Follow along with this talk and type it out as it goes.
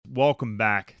welcome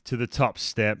back to the Top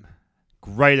Step.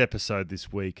 Great episode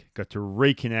this week. Got to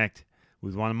reconnect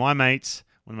with one of my mates,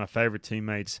 one of my favorite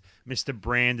teammates, Mr.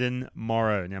 Brandon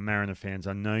Morrow. Now, Mariner fans,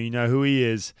 I know you know who he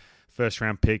is. First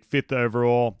round pick, 5th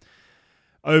overall.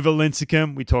 Over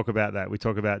Lincecum, we talk about that. We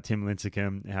talk about Tim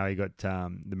Lincecum, how he got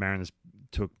the Mariners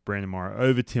took Brandon Morrow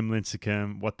over Tim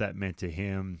Lincecum, what that meant to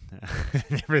him,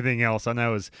 and everything else. I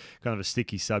know it was kind of a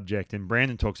sticky subject, and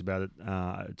Brandon talks about it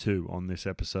too on this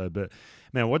episode. But,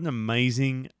 man, what an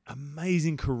amazing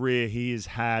career he has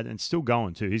had and still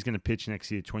going too. He's going to pitch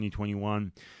next year,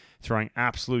 2021, throwing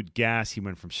absolute gas. He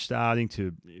went from starting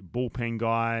to bullpen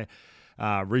guy.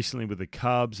 Recently with the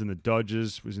Cubs and the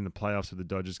Dodgers, was in the playoffs with the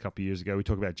Dodgers a couple of years ago. We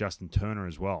talk about Justin Turner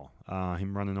as well,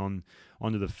 him running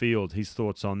onto the field, his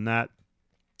thoughts on that.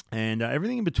 And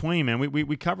everything in between, man.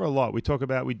 We cover a lot. We talk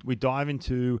about, we dive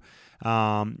into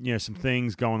some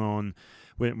things going on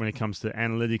when it comes to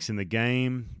analytics in the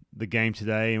game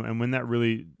today, and when that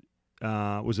really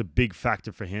was a big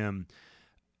factor for him,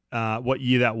 what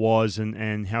year that was,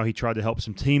 and how he tried to help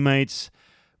some teammates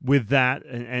with that,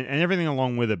 and everything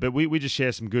along with it. But we just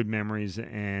share some good memories,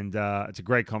 and it's a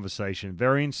great conversation.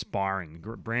 Very inspiring.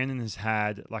 Brandon has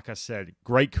had, like I said,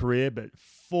 great career, but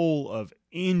full of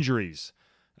injuries.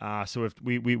 So if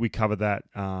we cover that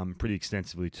pretty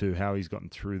extensively too, how he's gotten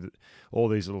through all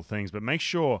these little things. But make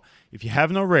sure, if you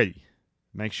haven't already,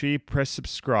 make sure you press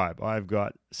subscribe. I've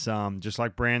got some, just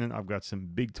like Brandon, I've got some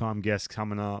big-time guests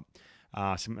coming up,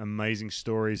 some amazing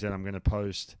stories that I'm going to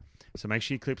post. So make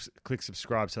sure you click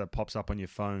subscribe so that pops up on your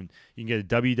phone. You can go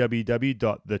to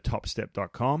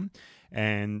www.thetopstep.com.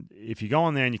 And if you go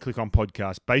on there and you click on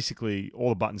podcast, basically all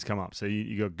the buttons come up. So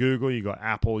you got Google, you got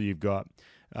Apple, you've got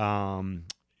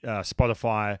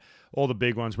Spotify, all the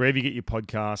big ones, wherever you get your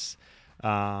podcasts.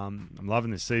 I'm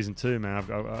loving this season too, man.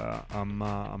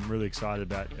 I'm really excited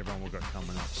about everyone we've got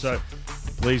coming up. So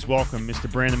please welcome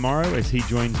Mr. Brandon Morrow as he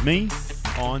joins me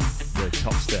on the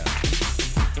Top Step.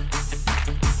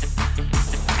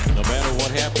 No matter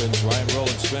what happens, Ryan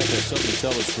Rowland-Smith has something to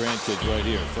tell his grandkids right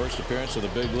here. First appearance of the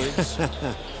big leagues.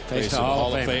 Face a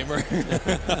Hall of Famer.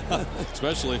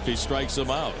 Especially if he strikes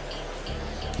him out.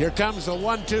 Here comes the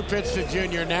 1-2 pitch to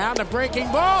Junior now. The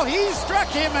breaking ball. He struck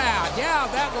him out. Yeah,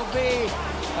 that will be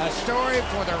a story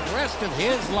for the rest of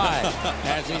his life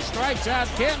as he strikes out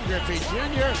Ken Griffey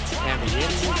Jr. and the inning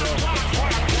is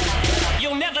over.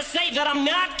 You'll never say that I'm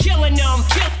not killing them.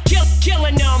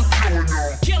 Killing them.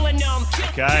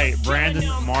 Okay, Brandon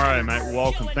Morrow, mate,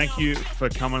 welcome. Thank you for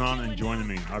coming on and joining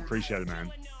me. I appreciate it,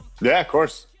 man. Yeah, of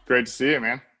course. Great to see you,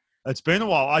 man. It's been a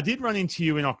while. I did run into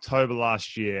you in October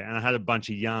last year, and I had a bunch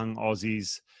of young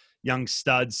Aussies, young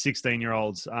studs,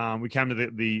 16-year-olds. We came to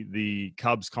the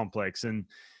Cubs complex, and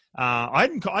I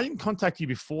didn't contact you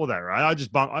before that, right? We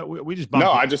just bumped.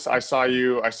 No, I saw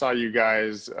you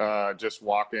guys just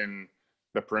walking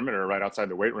the perimeter right outside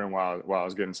the weight room while I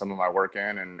was getting some of my work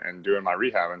in and doing my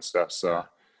rehab and stuff. So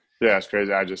yeah, it's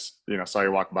crazy. I just saw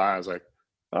you walk by. I was like,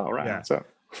 oh, all right, yeah. What's up?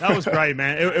 That was great,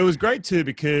 man. It was great too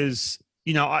because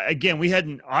we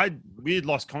had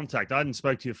lost contact. I hadn't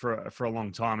spoke to you for a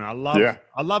long time, and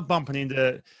I love bumping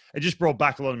into. It just brought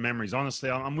back a lot of memories.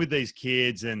 Honestly, I'm with these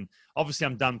kids, and obviously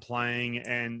I'm done playing,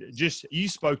 and just you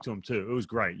spoke to them too. It was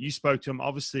great. You spoke to them.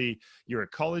 Obviously, you're a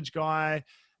college guy.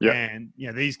 Yeah. And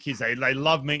these kids, they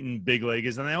love meeting big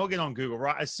leaguers, and they all get on Google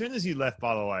right as soon as he left.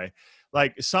 By the way,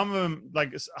 like some of them,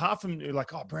 like half of them, are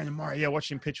like, "Oh, Brandon Morrow, yeah,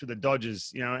 watch him pitch with the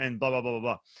Dodgers," and blah blah blah blah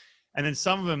blah. And then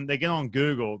some of them, they get on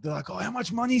Google. They're like, "Oh, how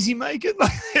much money is he making?"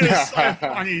 Like, it's so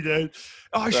funny, dude.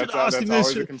 Oh, I should ask him this. That's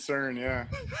always a concern, yeah.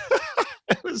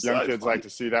 Young so kids funny. like to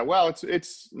see that. Well,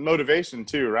 it's motivation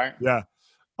too, right? Yeah.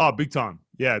 Oh, big time.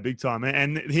 Yeah, big time.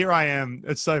 And here I am.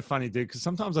 It's so funny, dude, because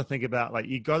sometimes I think about, like,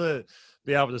 you got to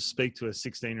be able to speak to a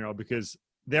 16-year-old because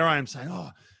there I am saying,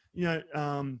 oh,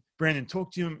 Brandon,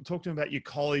 talk to him about your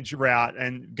college route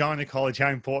and going to college, how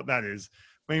important that is.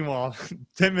 Meanwhile,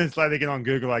 10 minutes later, they get on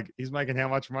Google, like, he's making how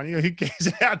much money? Who cares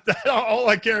about that? All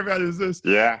I care about is this.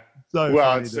 Yeah. So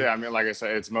well, funny, I mean, like I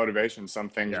said, it's motivation. Some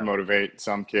things motivate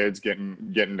some kids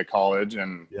getting to college,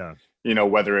 and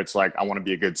whether it's like, I want to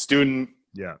be a good student.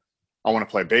 Yeah. I want to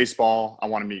play baseball. I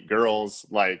want to meet girls.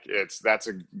 Like that's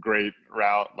a great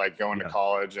route, like going to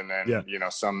college. And then,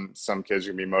 some kids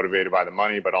can be motivated by the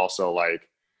money, but also like,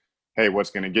 hey, what's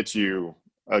going to get you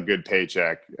a good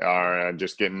paycheck, or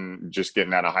just getting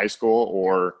out of high school,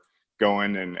 or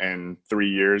going and 3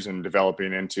 years and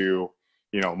developing into,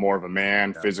 more of a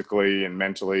man physically and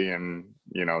mentally, and,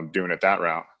 doing it that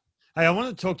route. Hey, I want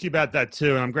to talk to you about that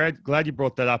too, and I'm glad you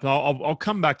brought that up. And I'll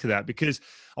come back to that because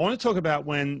I want to talk about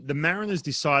when the Mariners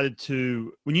decided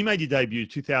when you made your debut,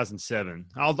 2007.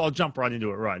 I'll jump right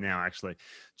into it right now, actually.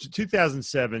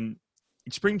 2007,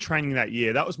 spring training that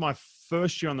year, that was my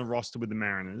first year on the roster with the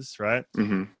Mariners, right?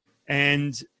 Mm-hmm.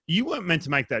 And you weren't meant to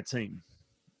make that team,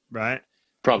 right?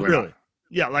 Probably really not.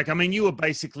 Yeah, like, I mean, you were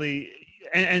basically,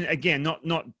 and again,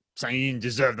 not saying you didn't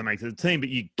deserve to make the team, but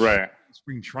you right.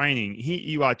 Spring training,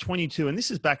 you are 22, and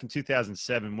this is back in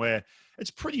 2007, where it's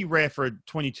pretty rare for a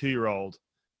 22-year-old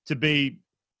to be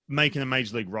making a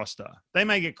major league roster. They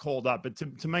may get called up, but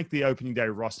to make the opening day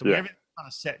roster, where everything's kind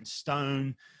of set in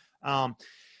stone. For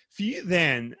you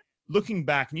then, looking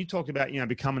back, and you talked about,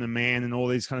 becoming a man and all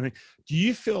these kind of things, did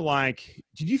you feel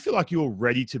like you were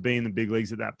ready to be in the big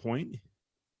leagues at that point?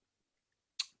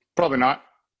 Probably not.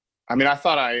 I mean, I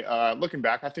thought looking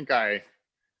back, I think I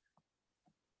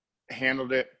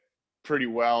handled it pretty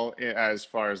well as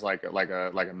far as like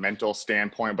a mental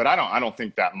standpoint, but I don't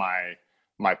think that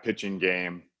my pitching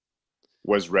game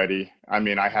was ready. I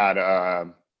mean, I had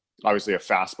obviously a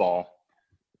fastball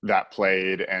that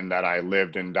played and that I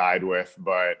lived and died with,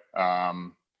 but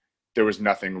there was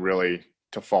nothing really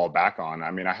to fall back on.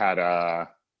 I mean, I had a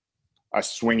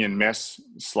swing and miss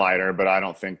slider, but I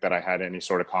don't think that I had any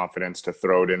sort of confidence to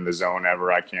throw it in the zone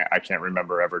ever. I can't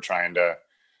remember ever trying to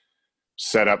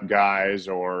set up guys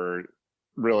or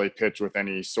really pitch with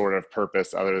any sort of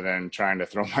purpose other than trying to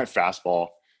throw my fastball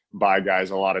by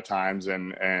guys a lot of times.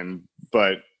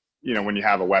 But when you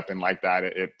have a weapon like that,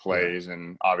 it plays.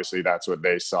 And obviously that's what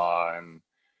they saw. And,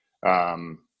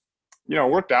 it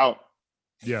worked out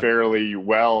fairly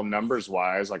well numbers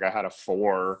wise. Like I had a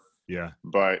 4,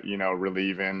 but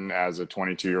relieving as a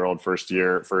 22-year-old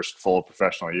first full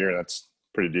professional year, that's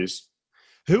pretty decent.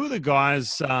 Who were the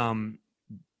guys,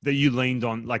 that you leaned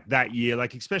on like that year,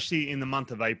 like especially in the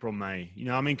month of April, May,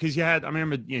 because I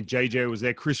remember, JJ was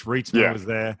there, Chris Rietzman was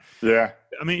there. Yeah.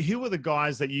 I mean, who were the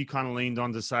guys that you kind of leaned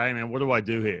on to say, hey, man, what do I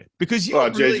do here? Because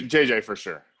JJ for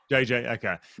sure. JJ.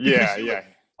 Okay. Yeah.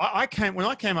 When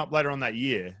I came up later on that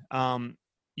year,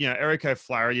 Eric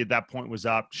O'Flaherty at that point was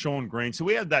up, Sean Green. So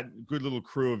we had that good little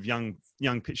crew of young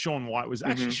Sean White was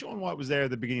actually, Sean White was there at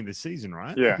the beginning of the season,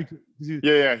 right? Yeah.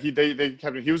 They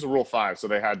kept him. He was a Rule 5, so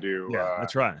they had to. Yeah,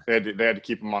 that's right. They had to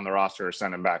keep him on the roster or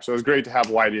send him back. So it was great to have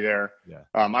Whitey there. Yeah.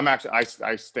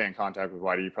 I stay in contact with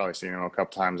Whitey. You've probably seen him a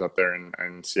couple times up there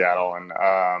in Seattle, and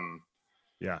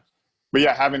But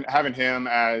yeah, having him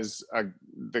as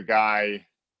the guy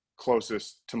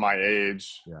closest to my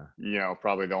age,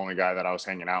 probably the only guy that I was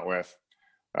hanging out with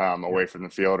away from the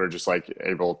field, or just like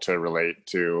able to relate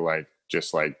to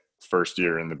just first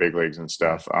year in the big leagues and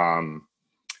stuff.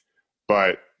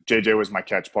 But JJ was my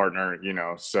catch partner,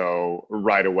 so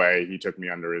right away he took me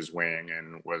under his wing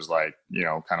and was kind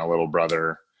of little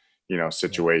brother,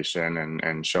 situation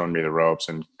and showing me the ropes.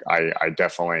 And I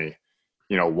definitely,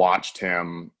 watched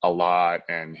him a lot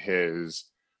and his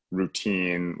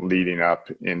routine leading up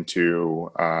into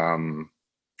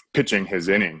pitching his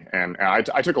inning. And I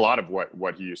took a lot of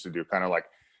what he used to do, kind of like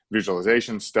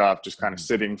visualization stuff, just kind of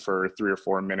sitting for 3 or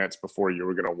 4 minutes before you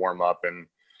were going to warm up and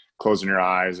closing your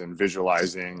eyes and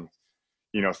visualizing,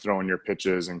 throwing your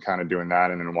pitches and kind of doing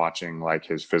that. And then watching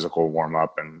his physical warm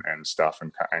up and stuff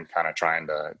and kind of trying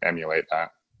to emulate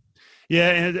that. Yeah.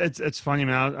 And it's funny,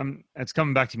 man. It's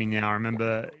coming back to me now. I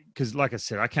remember, because like I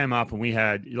said, I came up and we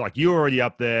had, you were already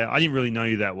up there. I didn't really know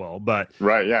you that well, but.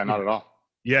 Right. Yeah. Not at all.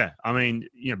 Yeah. I mean,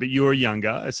 but you were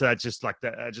younger. So that's just like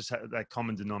that, just that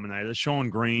common denominator. Sean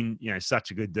Green,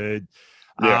 such a good dude.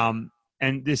 Yeah.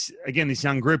 And this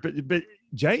young group, but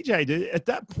JJ, dude, at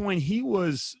that point, he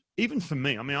was, even for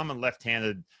me, I mean, I'm a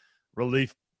left-handed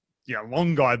relief,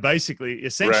 long guy,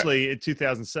 essentially in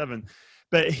 2007.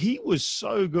 But he was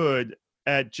so good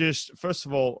at just, first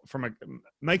of all,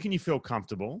 making you feel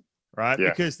comfortable, right? Yeah.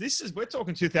 Because we're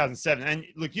talking 2007. And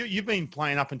look, you've been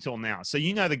playing up until now. So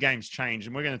the game's changed.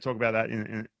 And we're going to talk about that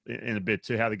in a bit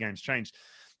too, how the game's changed.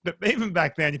 But even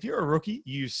back then, if you're a rookie,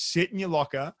 you sit in your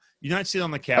locker. You don't sit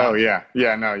on the couch. Oh, yeah.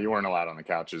 Yeah, no, you weren't allowed on the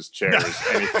couches, chairs,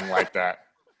 anything like that.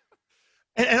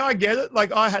 And I get it.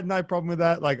 I had no problem with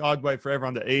that. I'd wait for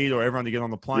everyone to eat or everyone to get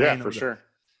on the plane. Yeah, for sure.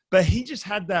 But he just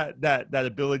had that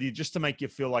ability just to make you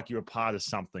feel like you were part of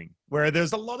something. Where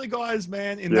there's a lot of guys,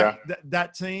 man, in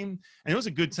that team. And it was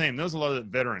a good team. There was a lot of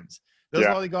veterans. There was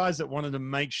a lot of guys that wanted to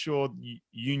make sure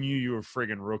you knew you were a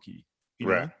friggin' rookie.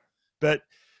 Right. Know? But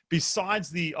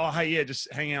besides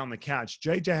just hanging out on the couch,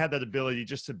 JJ had that ability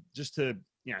just to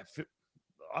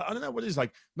I don't know what it is,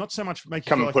 not so much make you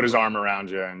come and put his arm around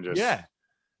you and just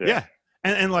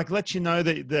and let you know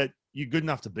that you're good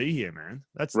enough to be here, man.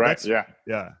 That's right. That's,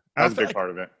 yeah. That's a big part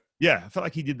of it. Yeah, I felt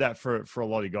like he did that for a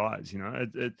lot of guys.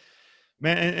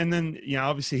 Man, and then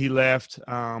obviously he left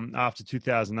after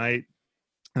 2008.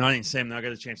 And I didn't see him. I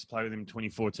got a chance to play with him in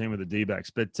 2014 with the D-backs.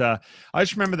 But I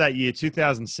just remember that year,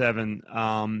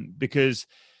 2007, because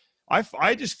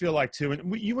I just feel like too,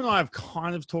 and you and I have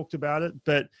kind of talked about it,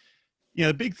 but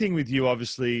the big thing with you,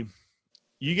 obviously,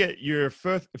 you get your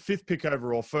fifth pick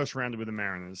overall, first rounder with the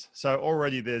Mariners. So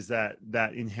already there's that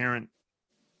inherent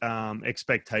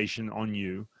expectation on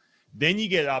you. Then you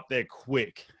get up there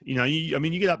quick. You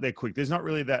get up there quick. There's not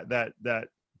really that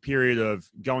period of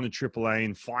going to AAA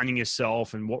and finding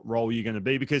yourself and what role you're going to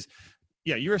be, because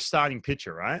you're a starting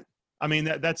pitcher, right? I mean,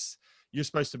 that's you're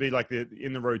supposed to be like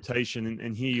in the rotation,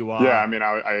 and here you are. Yeah, I mean,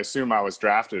 I assume I was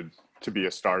drafted to be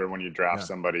a starter. When you draft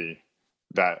somebody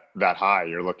that high,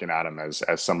 you're looking at him as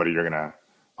somebody you're going to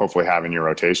hopefully have in your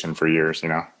rotation for years,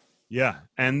 Yeah,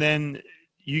 and then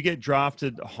you get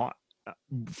drafted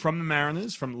from the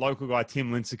Mariners, from local guy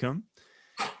Tim Lincecum.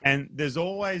 And there's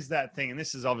always that thing, and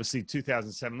this is obviously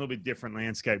 2007, a little bit different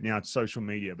landscape now. It's social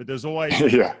media, but there's always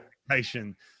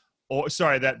expectation,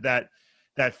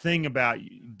 that thing about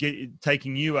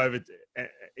taking you over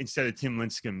instead of Tim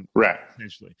Lincecum, right?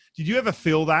 Essentially, did you ever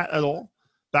feel that at all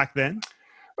back then?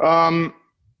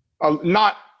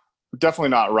 Definitely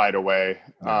not right away.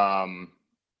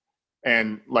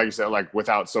 And like you said, like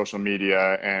without social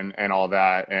media and all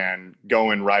that, and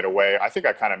going right away, I think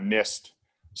I kind of missed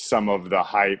some of the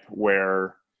hype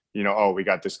where, we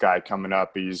got this guy coming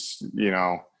up. He's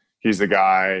the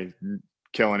guy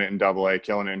killing it in AA,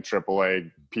 killing it in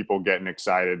AAA, people getting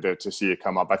excited to see it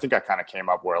come up. I think I kind of came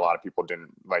up where a lot of people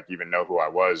didn't even know who I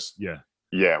was.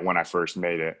 Yeah. When I first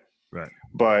made it. Right.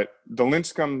 But the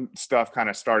Lincecum stuff kind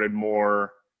of started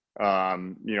more,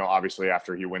 obviously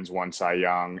after he wins one Cy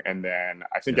Young. And then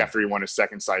I think after he won his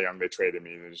second Cy Young, they traded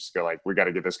me. They just go like, we got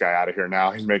to get this guy out of here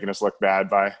now. He's making us look bad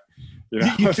by,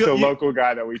 the local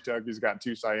guy that we took. He's got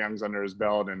 2 Cy Youngs under his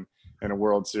belt and a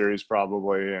World Series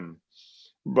probably.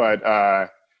 But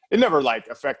it never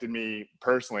affected me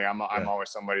personally. I'm always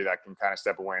somebody that can kind of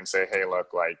step away and say, hey, look,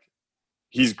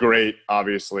 he's great,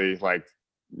 obviously,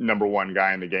 number one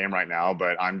guy in the game right now,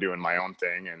 but I'm doing my own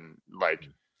thing, and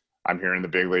I'm here in the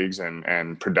big leagues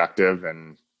and productive,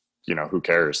 and who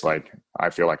cares? I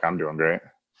feel like I'm doing great.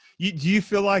 Do you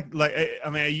feel like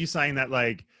are you saying that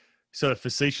sort of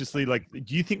facetiously,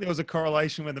 do you think there was a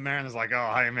correlation with the Mariners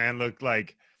oh, hey man, look,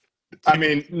 I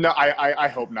mean, no, I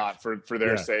hope not for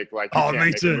their sake. You can't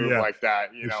make a move like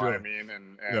that, you know what I mean?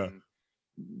 And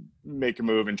make a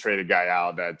move and trade a guy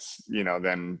out. That's,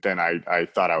 then I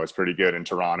thought I was pretty good in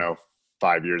Toronto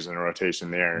 5 years in a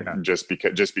rotation there, just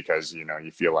because,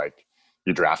 you feel like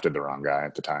you drafted the wrong guy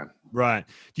at the time. Right.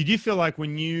 Did you feel like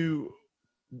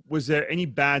was there any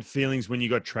bad feelings when you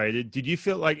got traded? Did you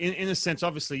feel like, in a sense,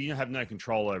 obviously you have no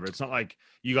control over it. It's not like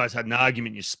you guys had an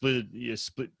argument, you split.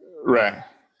 Right.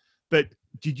 But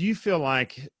did you feel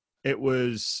like it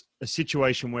was a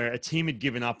situation where a team had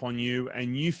given up on you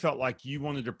and you felt like you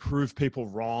wanted to prove people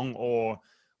wrong, or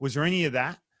was there any of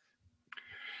that?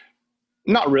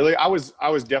 Not really. I was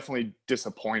definitely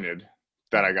disappointed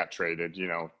that I got traded.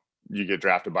 You get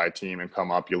drafted by a team and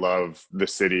come up, you love the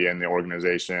city and the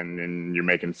organization, and you're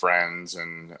making friends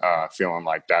and feeling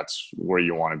like that's where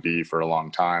you want to be for a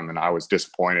long time. And I was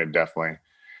disappointed, definitely,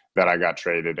 that I got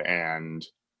traded. And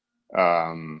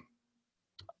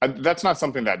that's not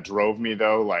something that drove me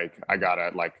though. I got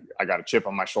a chip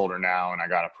on my shoulder now, and I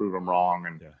got to prove them wrong.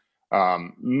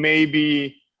 And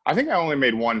maybe I think I only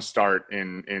made one start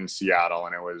in Seattle,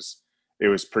 and it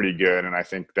was pretty good. And I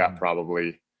think that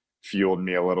probably fueled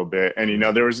me a little bit. And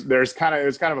it was kind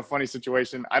of a funny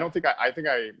situation. I think I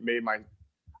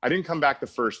didn't come back the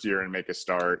first year and make a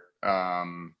start. I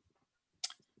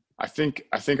think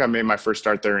I made my first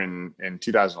start there in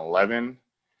 2011,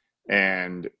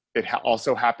 and it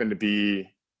also happened to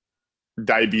be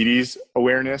diabetes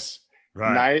awareness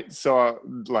night. So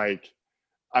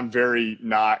I'm very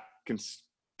not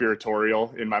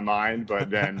conspiratorial in my mind, but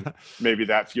then maybe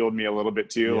that fueled me a little bit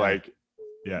too.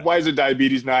 Why is it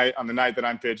diabetes night on the night that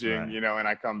I'm pitching, and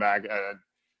I come back?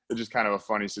 It's just kind of a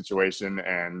funny situation.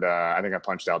 And I think I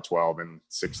punched out 12 in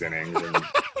 6 innings and,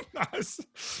 nice.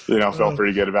 Felt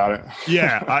pretty good about it.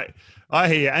 Yeah. I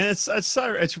hear you. And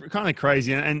it's kind of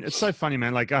crazy. And it's so funny,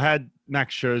 man. I had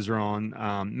Max Scherzer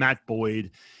on, Matt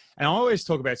Boyd, and I always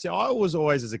talk about, I was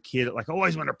always as a kid,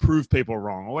 always want to prove people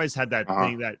wrong. Always had that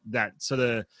thing that sort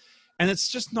of, and it's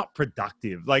just not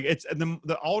productive. It's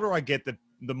the older I get,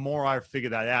 the more I figure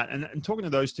that out. And talking to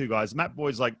those two guys, Matt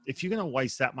Boyd's if you're going to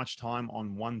waste that much time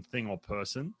on one thing or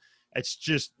person, it's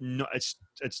just not,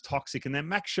 it's toxic. And then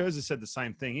Max Scherzer said the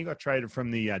same thing. He got traded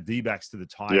from the D-backs to the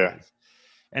Tigers. Yeah.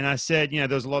 And I said,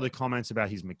 there's a lot of comments about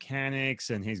his mechanics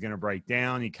and he's going to break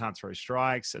down. He can't throw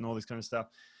strikes and all this kind of stuff.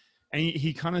 And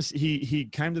he kind of he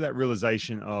came to that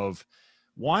realization of,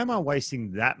 why am I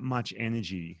wasting that much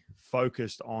energy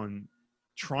focused on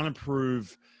trying to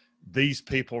prove these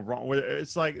people wrong?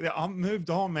 It's like, I'm moved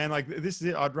on, man. Like, this is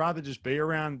it. I'd rather just be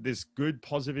around this good,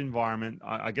 positive environment.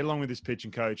 I get along with this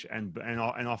pitching coach, and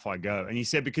off I go. And he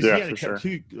said, because he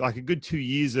had a good 2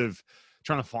 years of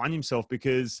trying to find himself,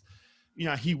 because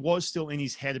he was still in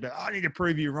his head about, I need to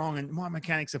prove you wrong, and my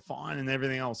mechanics are fine and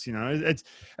everything else.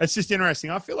 It's just interesting.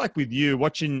 I feel like with you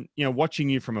watching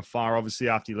you from afar, obviously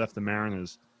after you left the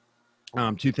Mariners,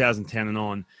 2010 and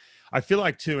on, I feel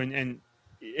like too, and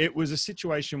it was a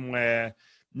situation where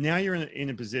now you're in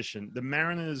a position. The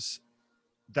Mariners,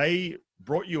 they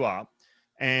brought you up,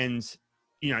 and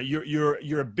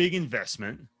you're a big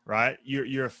investment, right?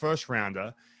 You're a first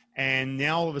rounder. And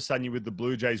now all of a sudden you're with the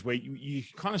Blue Jays, where you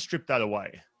kind of strip that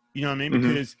away. You know what I mean? Mm-hmm.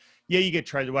 Because, you get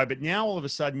traded away. But now all of a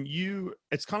sudden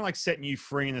it's kind of like setting you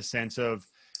free in a sense of,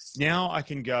 now I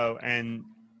can go, and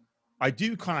I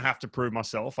do kind of have to prove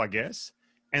myself, I guess.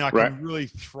 And I can really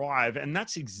thrive. And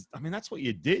that's what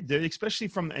you did, dude, especially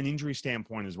from an injury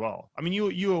standpoint as well. I mean,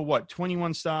 you were what,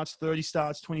 21 starts, 30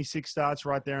 starts, 26 starts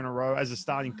right there in a row as a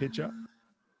starting pitcher.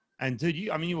 And dude,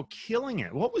 you were killing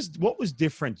it. What was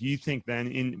different, do you think,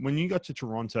 then when you got to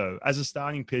Toronto as a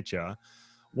starting pitcher?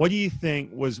 What do you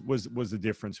think was the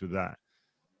difference with that?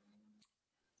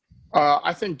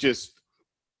 I think just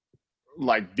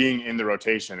like being in the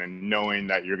rotation and knowing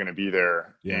that you're going to be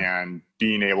there, and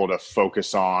being able to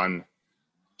focus on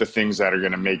the things that are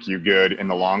going to make you good in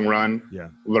the long run. Yeah.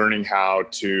 Learning how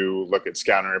to look at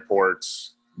scouting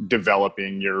reports,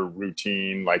 developing your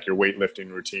routine, like your weightlifting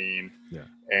routine. Yeah.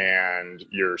 And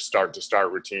your start to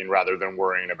start routine, rather than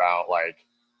worrying about like,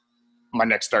 my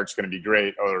next start's going to be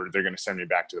great, or they're going to send me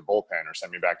back to the bullpen or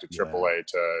send me back to AAA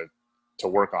to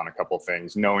work on a couple of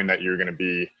things, knowing that you're going to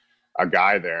be a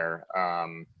guy there.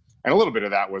 And a little bit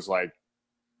of that was like,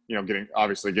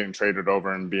 getting traded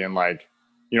over and being like,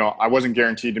 I wasn't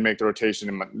guaranteed to make the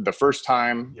rotation the first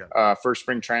time, first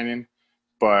spring training,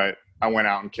 but I went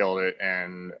out and killed it.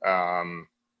 And,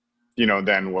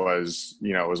 then it was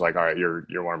like, all right,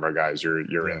 you're one of our guys.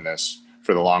 You're in this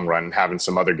for the long run. Having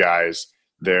some other guys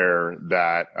there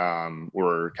that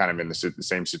were kind of in the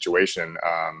same situation.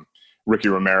 Ricky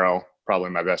Romero, probably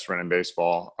my best friend in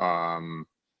baseball.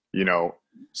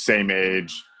 Same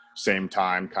age, same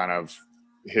time, kind of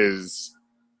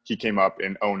he came up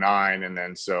in 2009, and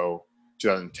then so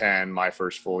 2010, my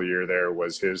first full year there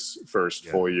was his first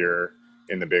full year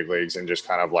in the big leagues, and just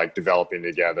kind of like developing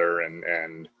together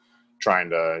and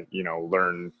trying to,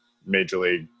 learn major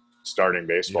league starting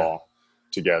baseball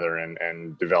together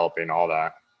and developing all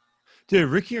that. Dude,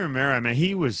 Ricky Romero, man,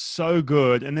 he was so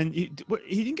good. And then he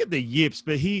didn't get the yips,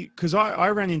 but because I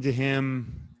ran into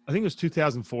him, I think it was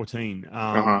 2014.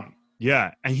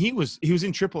 Yeah. And he was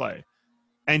in AAA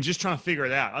and just trying to figure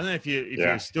it out. I don't know if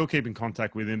you're still keeping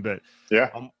contact with him, but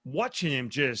I'm watching him,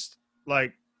 just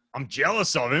like, I'm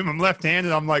jealous of him. I'm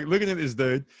left-handed. I'm like looking at this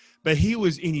dude. But he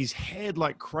was in his head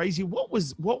like crazy. What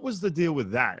was the deal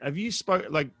with that? Have you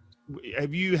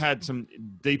had some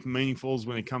deep meaningfuls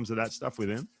when it comes to that stuff with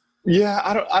him?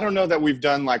 Yeah, I don't know that we've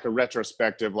done like a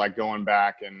retrospective, like going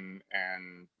back and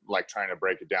like trying to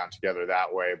break it down together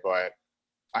that way. But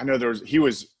I know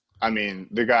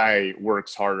the guy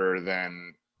works harder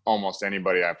than almost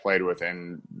anybody I played with,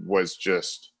 and was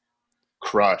just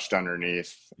crushed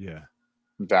underneath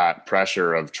that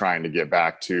pressure of trying to get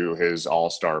back to his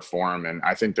all-star form. And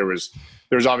I think there was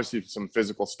obviously some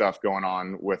physical stuff going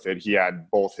on with it. He had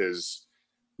both his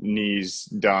knees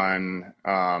done,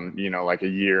 like a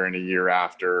year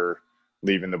after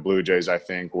leaving the Blue Jays, I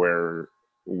think, where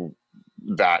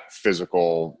that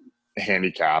physical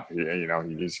handicap, he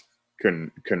just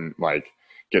couldn't like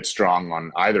get strong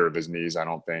on either of his knees, I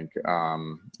don't think,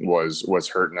 was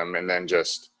hurting him. And then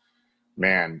just,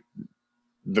 man,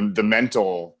 the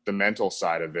mental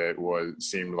side of it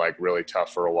seemed like really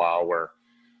tough for a while, where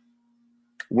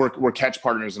we're catch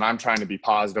partners and I'm trying to be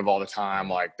positive all the time.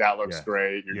 Like, that looks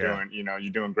great. You're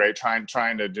doing great.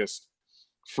 Trying to just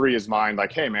free his mind.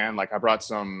 Like, hey man, like I brought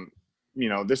some,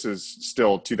 this is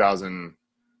still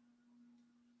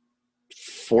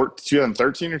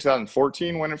 2013 or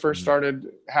 2014 when it first started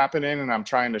happening. And I'm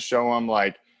trying to show him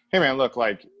like, hey man, look,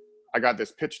 like I got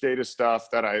this pitch data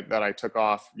stuff that I took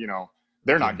off,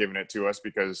 they're not giving it to us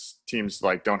because teams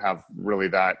like don't have really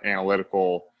that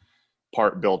analytical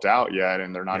part built out yet.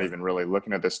 And they're not even really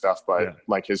looking at this stuff, but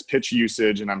like his pitch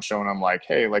usage, and I'm showing them like,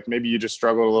 hey, like maybe you just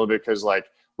struggled a little bit because like,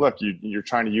 look, you're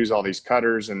trying to use all these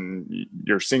cutters and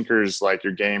your sinkers, like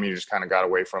your game, you just kind of got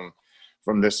away from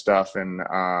this stuff. And,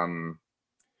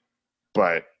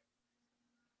 but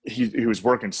he was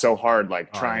working so hard,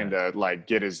 like trying to like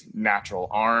get his natural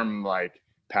arm like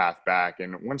path back.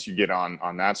 And once you get on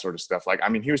that sort of stuff, like, I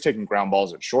mean, he was taking ground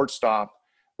balls at shortstop,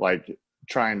 like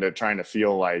trying to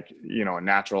feel like, you know, a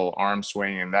natural arm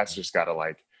swing. And that's just got to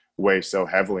like weigh so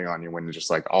heavily on you when you're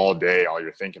just like all day, all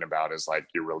you're thinking about is like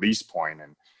your release point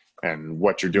and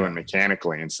what you're doing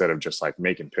mechanically instead of just like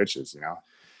making pitches, you know?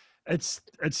 It's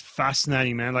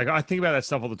fascinating, man. Like, I think about that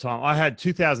stuff all the time. I had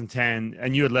 2010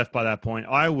 and you had left by that point.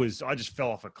 I just fell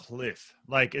off a cliff.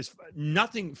 Like, it's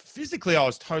nothing physically. I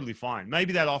was totally fine.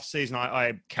 Maybe that off season,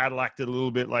 I Cadillaced a little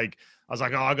bit. Like, I was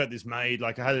like, oh, I got this made.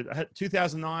 Like, I had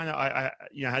 2009. I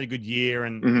had a good year,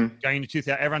 and going into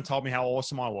 2000, everyone told me how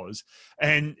awesome I was.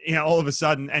 And, you know, all of a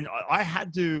sudden, and I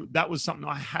had to, that was something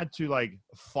I had to like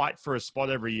fight for a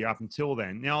spot every year up until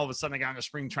then. Now, all of a sudden I go into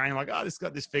spring training, like, oh, this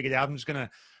got this figured out. I'm just going to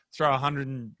throw 100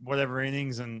 and whatever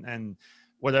innings and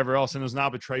whatever else. And it was an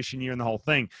arbitration year and the whole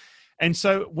thing. And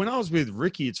so when I was with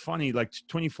Ricky, it's funny, like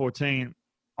 2014,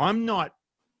 I'm not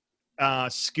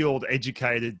skilled,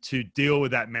 educated to deal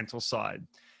with that mental side.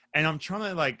 And I'm trying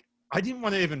to like, I didn't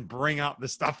want to even bring up the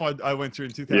stuff I went through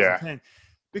in 2010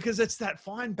 because it's that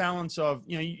fine balance of,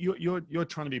 you know, you're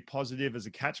trying to be positive as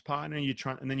a catch partner,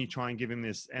 and then you try and give him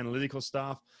this analytical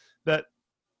stuff. But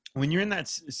when you're in that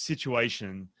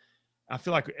situation, I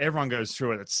feel like everyone goes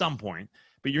through it at some point,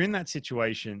 but you're in that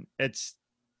situation. It's,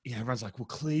 you know, everyone's like, well,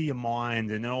 clear your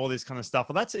mind and all this kind of stuff.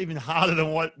 Well, that's even harder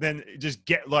than just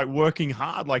get like working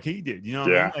hard like he did, you know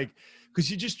what I mean? Like, because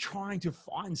you're just trying to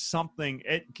find something.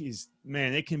 It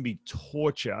can be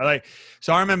torture. Like,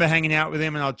 so I remember hanging out with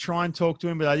him and I'd try and talk to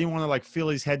him, but I didn't want to like fill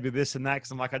his head with this and that.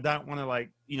 Cause I'm like, I don't want to like,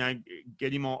 you know,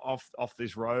 get him off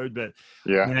this road. But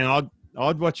man,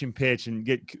 I'd watch him pitch and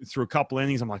get through a couple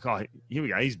innings. I'm like, oh, here we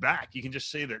go. He's back. You can just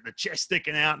see the chest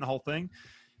sticking out and the whole thing.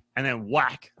 And then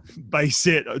whack, base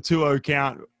hit, a 2-0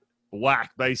 count,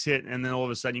 whack, base hit. And then all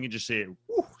of a sudden you can just see it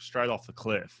straight off the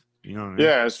cliff. You know what I mean?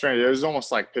 Yeah, it's strange. It was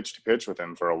almost like pitch to pitch with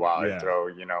him for a while. He'd throw,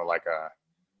 you know, like a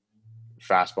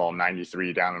fastball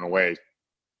 93 down and away,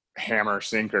 hammer,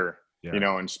 sinker, you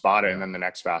know, and spot it. And then the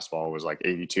next fastball was like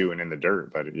 82 and in the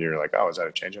dirt. But you're like, oh, is that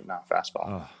a changeup? No, fastball.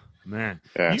 Oh, man.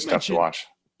 Yeah, it's tough to watch.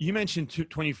 You mentioned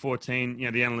 2014, you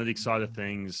know, the analytics side of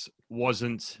things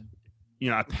wasn't,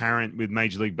 you know, apparent with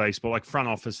Major League Baseball, like front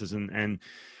offices and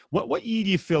what year do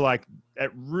you feel like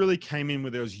it really came in where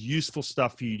there was useful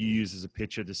stuff for you to use as a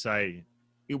pitcher to say,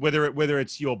 whether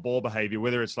it's your ball behavior,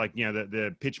 whether it's like, you know,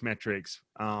 the pitch metrics,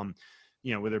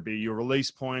 you know, whether it be your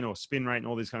release point or spin rate and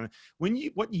all these kind of,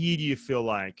 what year do you feel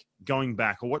like going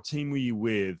back, or what team were you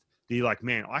with that you're like,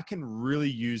 man, I can really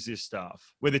use this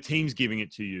stuff where the team's giving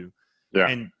it to you.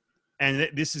 And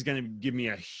this is going to give me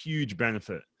a huge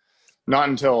benefit. Not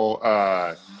until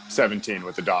 17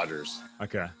 with the Dodgers.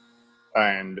 Okay.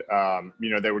 And, you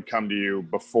know, they would come to you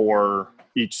before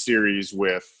each series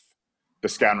with the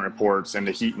scouting reports and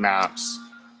the heat maps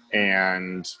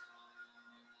and,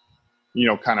 you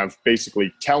know, kind of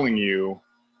basically telling you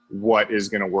what is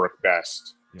going to work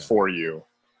best for you.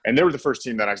 And they were the first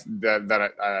team that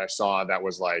I saw that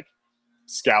was like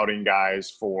scouting guys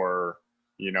for,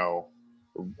 you know,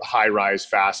 high rise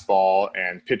fastball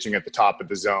and pitching at the top of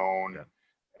the zone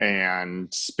and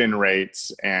spin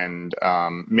rates. And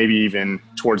maybe even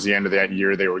towards the end of that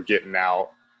year, they were getting out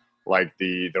like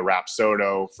the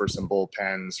Rapsodo for some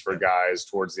bullpens for guys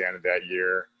towards the end of that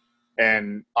year.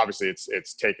 And obviously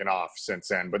it's taken off since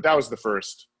then, but that was the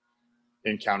first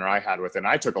encounter I had with it. And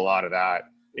I took a lot of that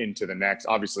into the next,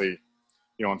 obviously,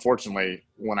 you know, unfortunately,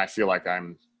 when I feel like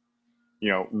I'm,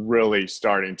 you know, really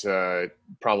starting to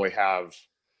probably have,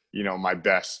 you know, my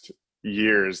best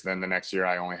years, then the next year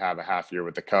I only have a half year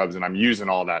with the Cubs, and I'm using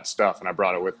all that stuff. And I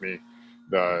brought it with me,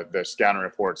 the scouting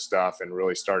report stuff, and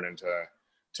really starting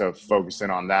to focus in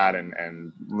on that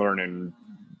and learning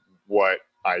what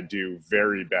I do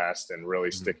very best and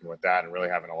really sticking with that and really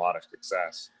having a lot of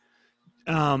success.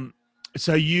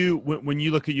 So when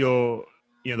you look at your,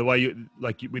 you know, the way you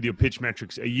like with your pitch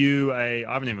metrics, are you I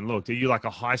haven't even looked. Are you like a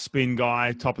high spin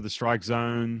guy, top of the strike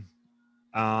zone?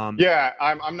 Yeah,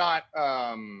 I'm not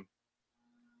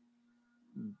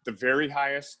the very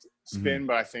highest spin,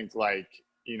 but I think like,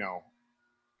 you know,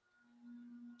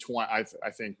 I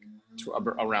think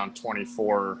around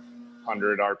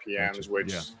 2,400 RPMs,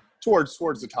 which towards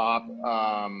the top,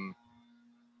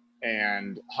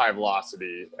 and high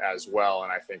velocity as well.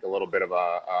 And I think a little bit of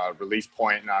a release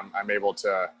point, and I'm able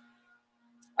to,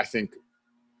 I think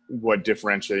what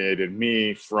differentiated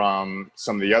me from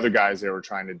some of the other guys they were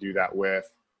trying to do that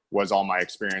with was all my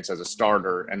experience as a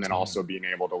starter. And then also being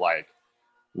able to like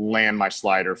land my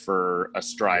slider for a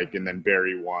strike and then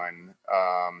bury one,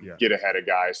 get ahead of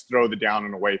guys, throw the down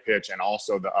and away pitch and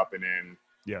also the up and in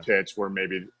pitch, where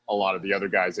maybe a lot of the other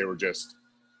guys, they were just,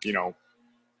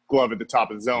 glove at the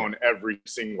top of the zone every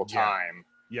single time,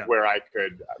 where I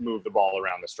could move the ball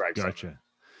around the strike zone. Gotcha.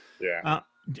 Yeah.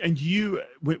 And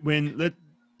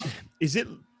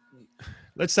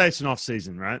let's say it's an off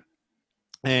season, right?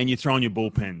 And you're throwing your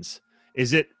bullpens.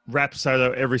 Is it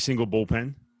Rapsodo every single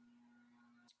bullpen?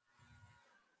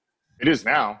 It is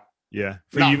now. Yeah.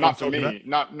 Not for me.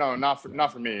 Not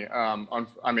for me.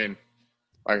 I mean,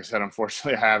 like I said,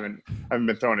 unfortunately, I haven't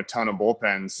been throwing a ton of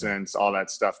bullpens since all that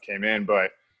stuff came in,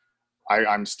 but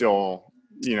I'm still,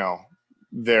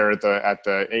 there at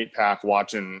the 8-pack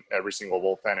watching every single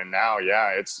bullpen. And now,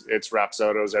 it's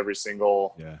Rapsodo's every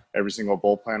single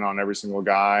bullpen on every single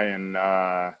guy.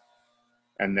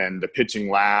 And then the pitching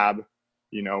lab,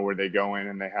 where they go in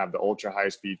and they have the ultra high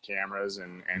speed cameras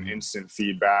and instant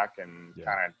feedback and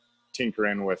kind of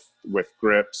tinkering with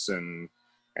grips and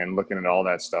looking at all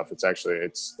that stuff.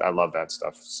 I love that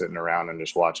stuff, sitting around and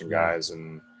just watching guys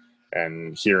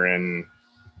and hearing,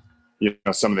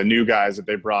 some of the new guys that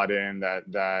they brought in that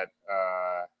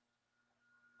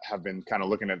have been kind of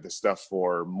looking at this stuff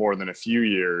for more than a few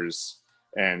years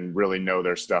and really know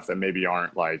their stuff, that maybe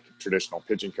aren't like traditional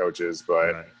pitching coaches,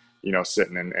 but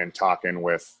sitting and talking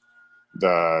with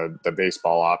the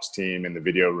baseball ops team in the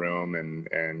video room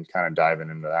and kind of diving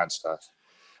into that stuff.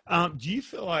 Do you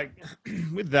feel like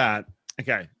with that,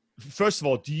 okay, first of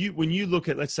all, when you look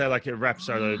at, let's say like a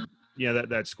Rapsodo,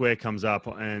 that square comes up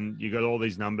and you got all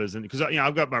these numbers, and because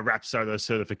I've got my Rapsodo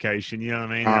certification, you know what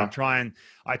I mean? And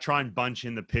I try and bunch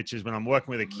in the pitches when I'm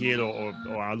working with a kid or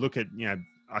I look at,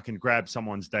 I can grab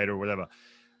someone's data or whatever.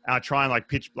 I try and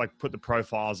put the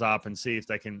profiles up and see if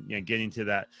they can get into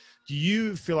that. Do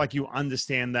you feel like you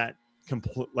understand that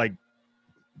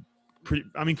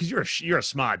because you're a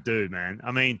smart dude, man.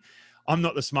 I mean, I'm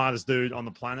not the smartest dude on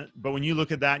the planet, but when you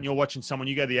look at that and you're watching someone,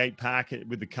 you go to the 8-pack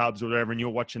with the Cubs or whatever, and you're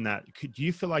watching that, do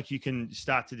you feel like you can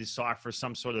start to decipher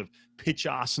some sort of pitch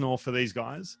arsenal for these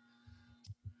guys?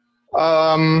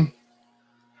 I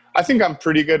think I'm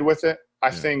pretty good with it. I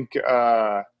think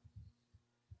a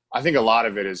lot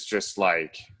of it is just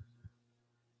like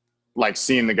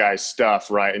seeing the guy's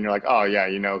stuff, right? And you're like, oh yeah,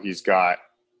 he's got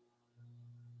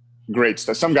great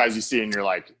stuff. Some guys you see and you're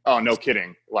like, oh, no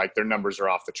kidding. Like their numbers are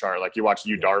off the chart. Like you watch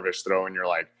Darvish throw and you're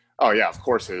like, oh yeah, of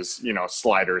course his,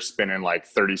 slider spinning like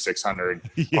 3,600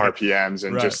 RPMs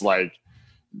and just like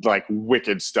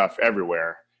wicked stuff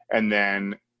everywhere. And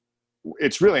then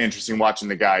it's really interesting watching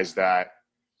the guys that,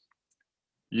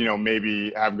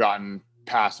 maybe have gotten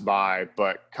passed by,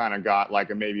 but kind of got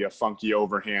like maybe a funky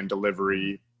overhand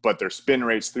delivery, but their spin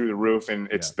rate's through the roof, and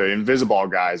it's the invisible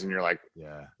guys. And you're like,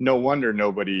 no wonder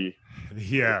nobody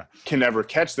can ever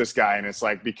catch this guy. And it's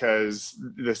like, because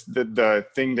the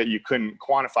thing that you couldn't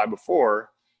quantify before,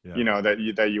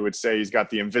 that you would say he's got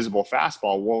the invisible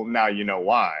fastball. Well, now you know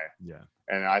why. Yeah.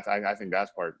 And I think that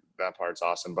part's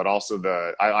awesome. But also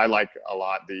I like a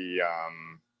lot the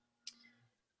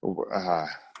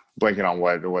blanking on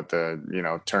what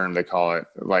the term they call it,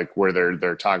 like where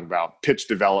they're talking about pitch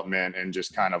development and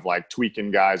just kind of like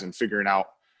tweaking guys and figuring out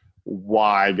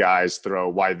why guys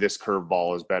why this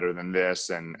curveball is better than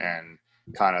this, and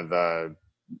kind of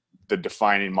the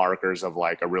defining markers of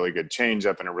like a really good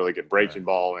changeup and a really good breaking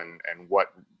ball, and what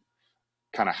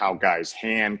kind of how guys'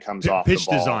 hand comes off the ball. Pitch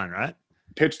design, right?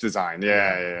 Pitch design.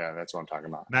 Yeah. That's what I'm talking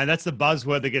about. Man, that's the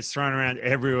buzzword that gets thrown around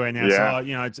everywhere now.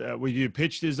 Yeah. So, it's, we do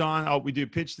pitch design. Oh, we do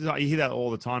pitch design. You hear that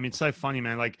all the time. It's so funny,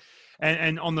 man. Like,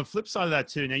 and on the flip side of that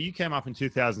too, now you came up in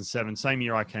 2007, same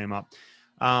year I came up.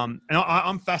 And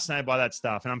I'm fascinated by that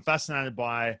stuff. And I'm fascinated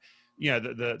by,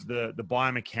 the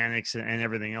biomechanics and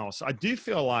everything else. I do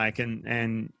feel like,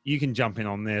 and you can jump in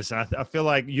on this, and I feel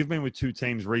like you've been with two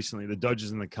teams recently, the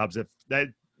Dodgers and the Cubs, that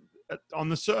on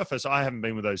the surface, I haven't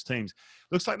been with those teams.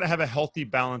 Looks like they have a healthy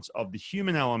balance of the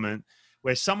human element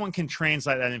where someone can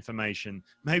translate that information.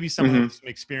 Maybe someone with some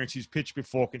experience who's pitched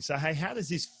before can say, hey, how does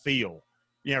this feel?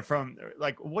 From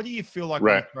like, what do you feel like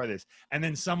when you throw this? And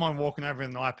then someone walking over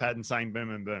an iPad and saying boom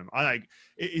and boom. I like,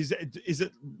 is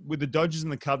it with the Dodgers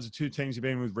and the Cubs, the two teams you've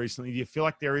been with recently, do you feel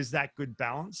like there is that good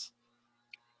balance?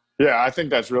 Yeah, I think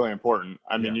that's really important.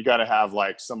 I mean, you got to have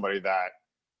like somebody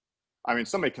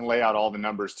can lay out all the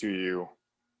numbers to you,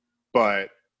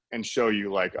 and show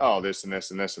you like, oh, this and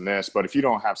this and this and this. But if you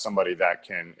don't have somebody that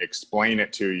can explain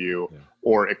it to you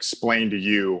or explain to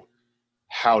you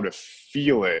how to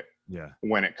feel it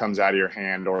when it comes out of your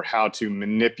hand, or how to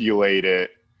manipulate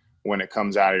it when it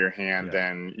comes out of your hand,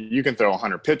 then you can throw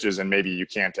 100 pitches and maybe you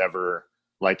can't ever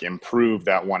like improve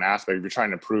that one aspect. If you're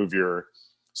trying to improve your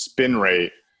spin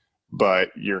rate, but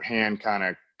your hand kind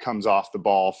of comes off the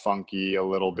ball funky a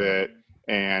little bit,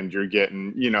 and you're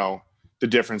getting, you know, the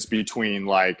difference between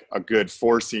like a good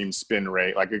 4-seam spin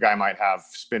rate, like a guy might have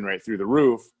spin rate through the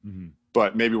roof,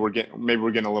 but maybe we're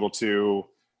getting a little too,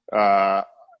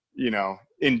 you know,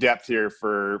 in depth here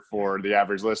for the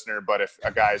average listener. But if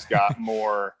a guy's got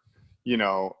more, you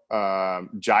know,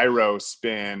 gyro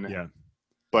spin,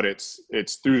 but it's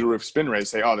through the roof spin rate,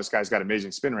 say, oh, this guy's got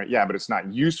amazing spin rate. Yeah, but it's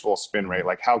not useful spin rate.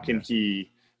 Like, how can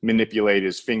he manipulate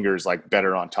his fingers like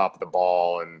better on top of the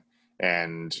ball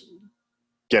and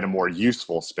get a more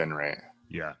useful spin rate?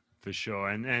 Yeah, for sure.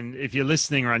 And if you're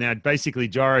listening right now, basically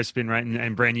gyro spin rate,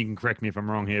 and Brandon, you can correct me if I'm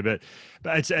wrong here, but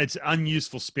it's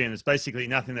unuseful spin. It's basically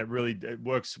nothing that really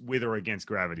works with or against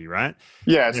gravity, right?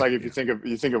 Yeah, it's like if you think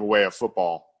of a way a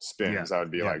football spins, that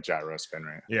would be like gyro spin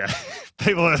rate. Yeah,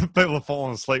 people are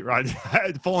falling asleep right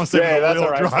now. Falling asleep. Yeah, that's all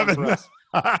right. Driving.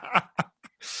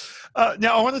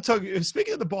 Now, I want to talk,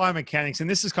 speaking of the biomechanics, and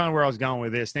this is kind of where I was going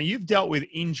with this. Now, you've dealt with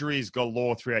injuries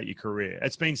galore throughout your career.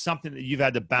 It's been something that you've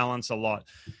had to balance a lot.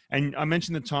 And I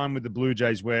mentioned the time with the Blue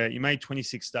Jays where you made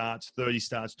 26 starts, 30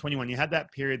 starts, 21. You had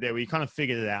that period there where you kind of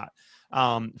figured it out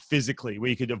physically, where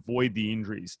you could avoid the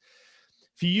injuries.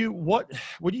 For you, what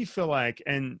do you feel like?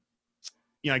 And,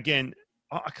 you know, again,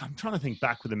 I'm trying to think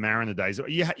back with the Mariner days.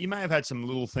 You may have had some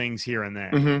little things here and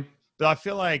there. But I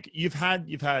feel like you've had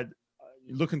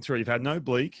looking through it, you've had no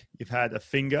oblique, you've had a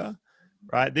finger,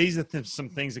 right? These are some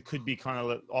things that could be kind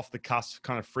of off the cusp,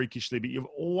 kind of freakishly, but you've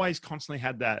always constantly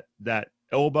had that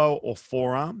elbow or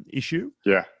forearm issue.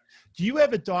 Yeah. Do you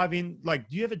ever dive into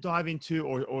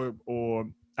or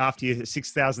after your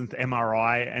 6,000th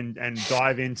MRI and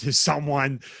dive into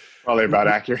someone? Probably about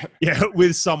accurate. Yeah,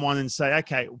 with someone and say,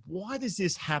 okay, why does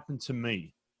this happen to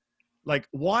me? Like,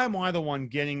 why am I the one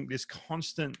getting this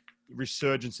constant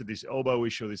resurgence of this elbow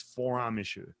issue, this forearm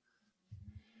issue?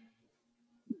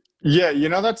 Yeah, you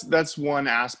know, that's one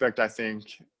aspect. I think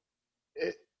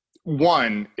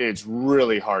it's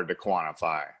really hard to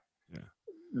quantify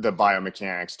the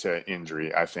biomechanics to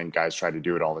injury. I think guys try to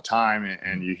do it all the time,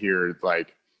 and you hear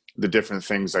like the different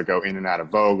things that go in and out of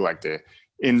vogue, like the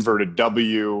inverted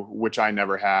W, which I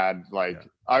never had. Like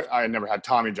I never had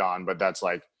Tommy John, but that's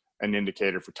like an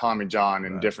indicator for Tommy John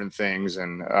and different things.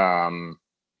 And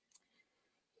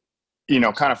you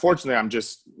know, kind of fortunately, I'm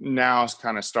just now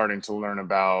kind of starting to learn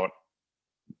about,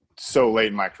 so late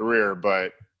in my career,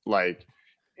 but like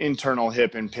internal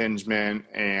hip impingement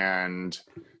and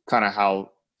kind of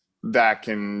how that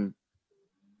can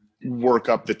work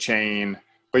up the chain.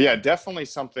 But yeah, definitely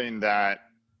something that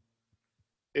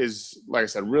is, like I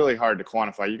said, really hard to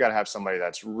quantify. You got to have somebody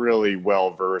that's really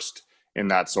well versed in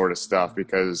that sort of stuff,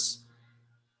 because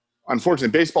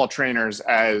unfortunately, baseball trainers,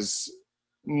 as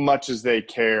much as they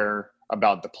care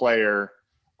about the player,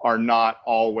 are not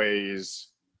always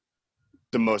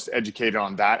the most educated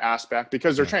on that aspect,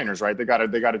 because they're trainers, right? They got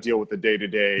to deal with the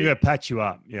day-to-day. They got to patch you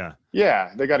up. Yeah.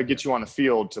 Yeah. They got to get you on the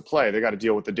field to play. They got to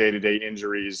deal with the day-to-day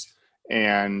injuries.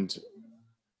 And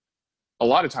a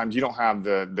lot of times you don't have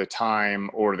the time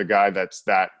or the guy that's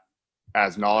that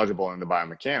as knowledgeable in the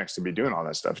biomechanics to be doing all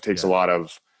that stuff. It takes a lot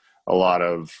of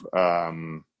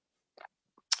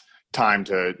time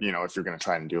to, you know, if you're going to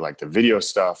try and do like the video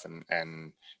stuff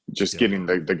and just getting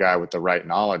the guy with the right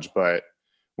knowledge. But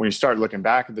when you start looking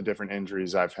back at the different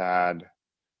injuries I've had,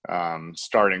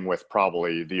 starting with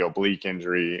probably the oblique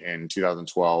injury in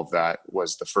 2012, that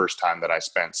was the first time that I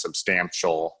spent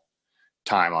substantial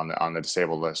time on the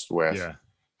disabled list with.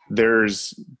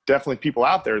 There's definitely people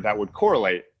out there that would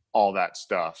correlate all that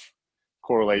stuff,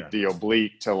 the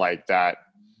oblique to like that,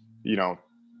 you know,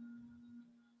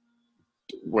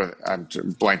 with, I'm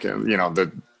blanking, you know,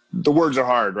 the words are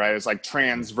hard, right? It's like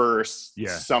transverse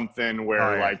something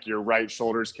where like your right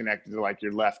shoulder's connected to like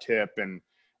your left hip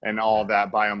and all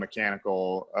that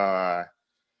biomechanical,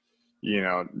 you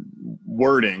know,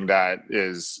 wording that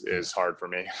is hard for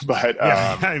me. But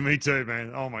hey, me too,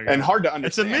 man. Oh my God. And hard to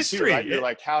understand. It's a mystery. Too, right? You're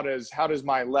like, how does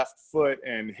my left foot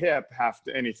and hip have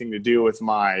anything to do with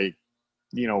my,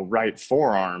 you know, right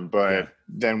forearm? But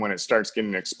then when it starts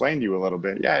getting explained to you a little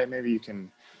bit, maybe you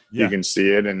can see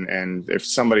it. And if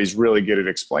somebody's really good at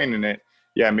explaining it,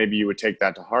 maybe you would take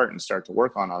that to heart and start to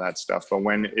work on all that stuff. But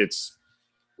when it's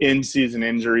in-season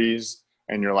injuries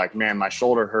and you're like, man, my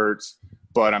shoulder hurts,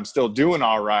 but I'm still doing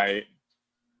all right.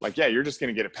 Like, you're just going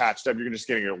to get it patched up. You're just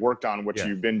going to get it worked on, what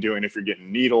you've been doing. If you're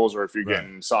getting needles or if you're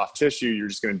getting soft tissue, you're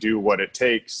just going to do what it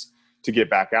takes to get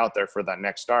back out there for that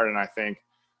next start. And I think,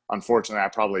 unfortunately,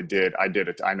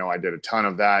 I know I did a ton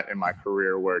of that in my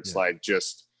career, where it's like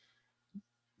just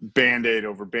Band-Aid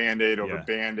over Band-Aid over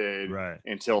Band-Aid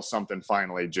until something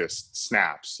finally just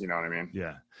snaps. You know what I mean?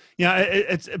 Yeah.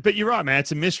 Yeah. But you're right, man.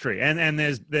 It's a mystery. And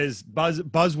there's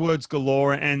buzzwords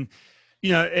galore. And,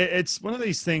 it's one of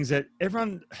these things that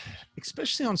everyone,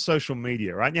 especially on social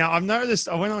media right now, I've noticed,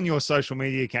 I went on your social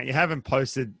media account. You haven't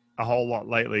posted a whole lot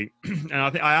lately. And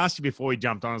I think I asked you before we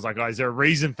jumped on, I was like, is there a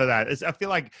reason for that? I feel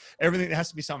like there has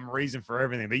to be some reason for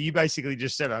everything, but you basically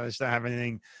just said, I just don't have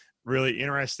anything really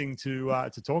interesting to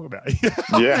talk about.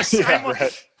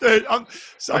 Right. Dude, I'm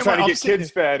trying to get kids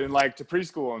fed and like to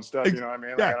preschool and stuff. You know what I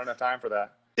mean? Like I don't have time for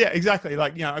that. Yeah, exactly.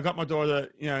 Like, I got my daughter,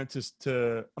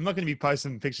 to I'm not going to be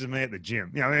posting pictures of me at the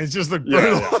gym. It's just like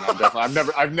brutal. No,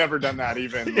 definitely. I've never done that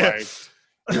even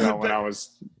when I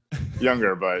was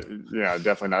younger, but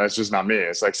definitely not. It's just not me.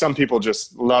 It's like some people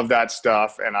just love that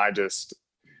stuff. And I just,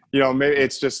 maybe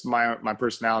it's just my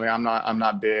personality. I'm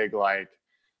not big, like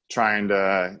trying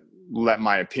to let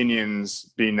my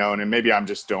opinions be known. And maybe I'm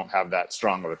just don't have that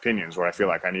strong of opinions where I feel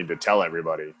like I need to tell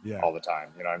everybody all the time.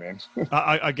 You know what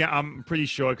I mean? I'm pretty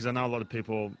sure, because I know a lot of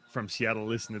people from Seattle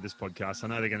listen to this podcast. I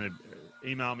know they're going to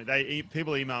email me.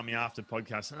 People email me after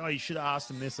podcasts and, you should have asked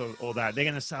them this or that. They're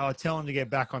going to say, tell them to get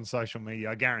back on social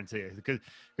media. I guarantee you, because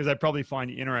they probably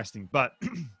find it interesting. But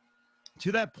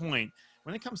to that point,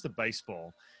 when it comes to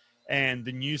baseball, and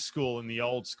the new school and the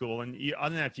old school. And I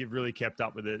don't know if you've really kept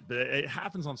up with it, but it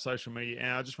happens on social media.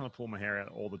 And I just want to pull my hair out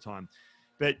all the time.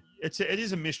 But it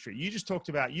is a mystery. You just talked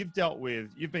about, you've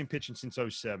been pitching since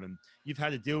 2007. You've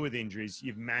had to deal with injuries.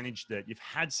 You've managed it. You've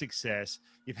had success.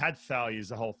 You've had failures,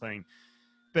 the whole thing.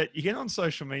 But you get on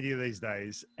social media these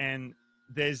days and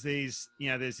there's this,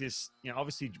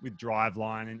 obviously with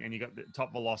Driveline and you got the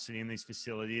top velocity in these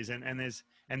facilities and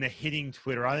they're hitting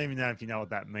Twitter. I don't even know if you know what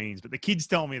that means, but the kids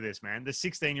tell me this, man. The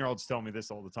 16-year-olds tell me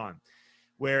this all the time,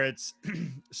 where it's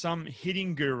some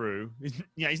hitting guru.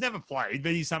 He's never played,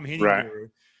 but he's some hitting guru,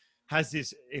 has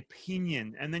this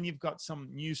opinion. And then you've got some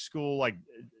new school, like,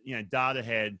 data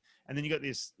head. And then you got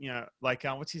this,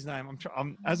 what's his name?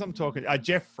 As I'm talking,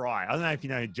 Jeff Fry. I don't know if you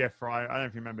know Jeff Fry. I don't know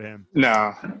if you remember him.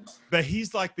 No. But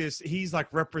he's like this. He's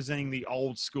like representing the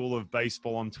old school of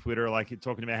baseball on Twitter. Like you're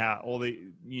talking about how all the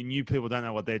new people don't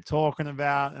know what they're talking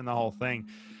about and the whole thing.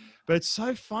 But it's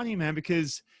so funny, man,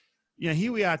 because,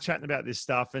 here we are chatting about this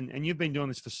stuff and you've been doing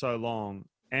this for so long.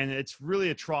 And it's really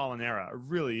a trial and error. It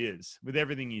really is with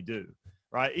everything you do,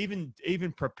 right?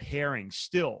 Even preparing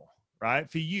still. Right.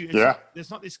 For you, there's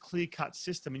not this clear cut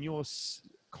system and you're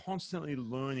constantly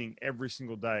learning every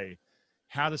single day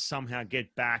how to somehow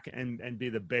get back and be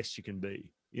the best you can be.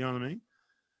 You know what I mean?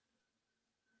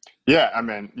 Yeah. I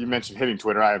mean, you mentioned hitting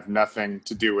Twitter. I have nothing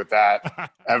to do with that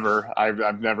ever.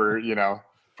 I've never,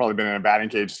 probably been in a batting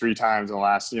cage 3 times in the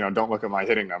last, don't look at my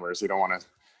hitting numbers. You don't want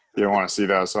to see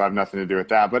those. So I have nothing to do with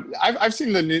that. But I've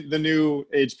seen the new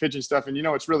age pitching stuff. And,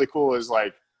 what's really cool is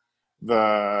like,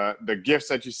 the gifts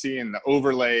that you see and the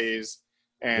overlays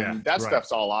and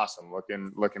stuff's all awesome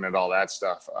looking at all that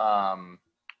stuff.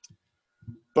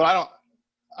 But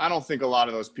I don't think a lot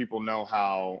of those people know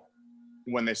how,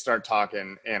 when they start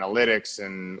talking analytics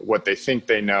and what they think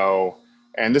they know,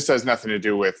 and this has nothing to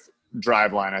do with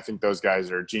Driveline. I think those guys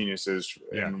are geniuses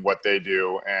in what they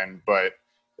do. But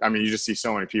I mean, you just see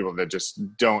so many people that just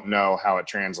don't know how it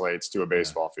translates to a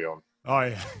baseball field. Oh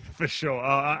yeah, for sure,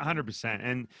 100%.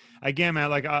 And again, man,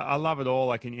 like I love it all.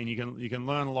 Like, and you can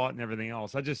learn a lot and everything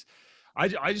else. I just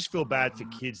feel bad for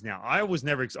kids now. I was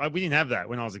never. We didn't have that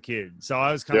when I was a kid, so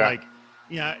I was kind of like,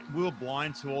 we were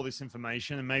blind to all this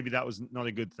information, and maybe that was not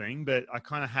a good thing. But I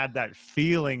kind of had that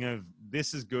feeling of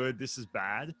this is good, this is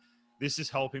bad, this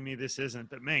is helping me, this isn't.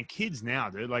 But man, kids now,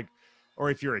 dude, like. Or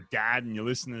if you're a dad and you're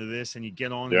listening to this and you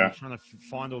get on and you're trying to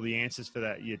find all the answers for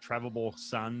that, your travelable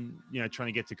son, trying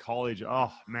to get to college.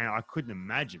 Oh man, I couldn't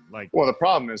imagine. Like, well, the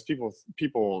problem is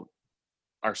people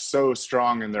are so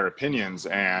strong in their opinions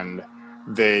and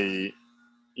they,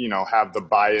 have the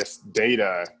biased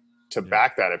data to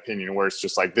back that opinion where it's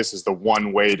just like, this is the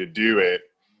one way to do it.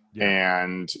 Yeah.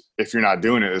 And if you're not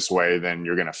doing it this way, then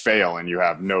you're going to fail and you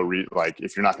have no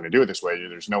if you're not going to do it this way,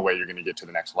 there's no way you're going to get to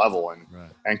the next level.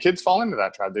 And kids fall into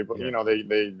that trap. They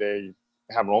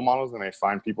have role models and they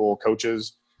find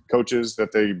coaches that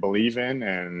they believe in,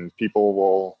 and people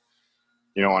will,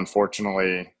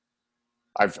 unfortunately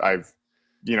I've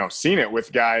seen it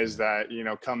with guys that,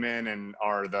 come in and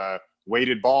are the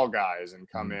weighted ball guys and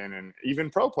come in, and even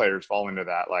pro players fall into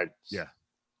that.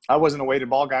 I wasn't a weighted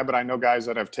ball guy, but I know guys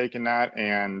that have taken that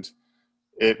and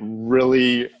it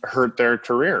really hurt their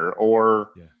career,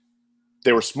 or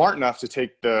they were smart enough to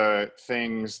take the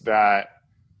things that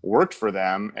worked for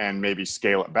them and maybe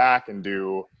scale it back and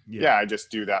do, I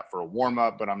just do that for a warm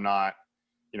up, but I'm not,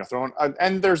 throwing,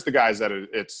 and there's the guys that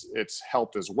it's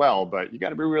helped as well, but you got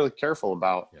to be really careful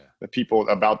about the people,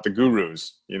 about the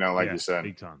gurus, like you said.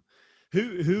 Big time.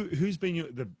 Who's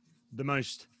been the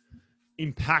most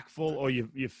impactful or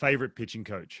your favorite pitching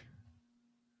coach?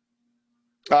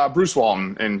 Bruce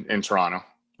Walton in Toronto.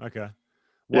 Okay.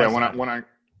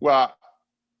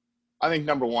 I think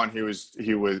number one, he was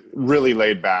really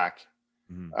laid back.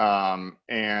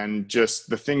 And just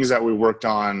the things that we worked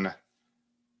on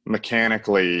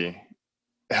mechanically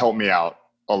helped me out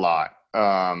a lot.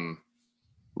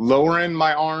 Lowering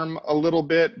my arm a little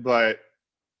bit, but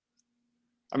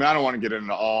I mean, I don't want to get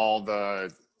into all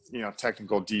the,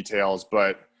 technical details,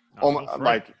 but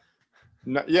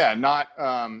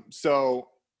so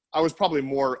I was probably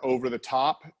more over the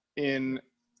top in,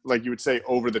 like you would say,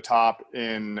 over the top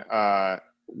in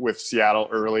with Seattle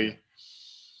early,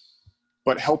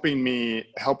 but helping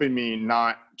me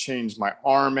not change my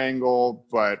arm angle,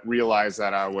 but realize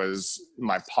that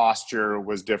my posture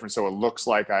was different. So it looks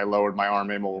like I lowered my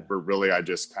arm angle, but really I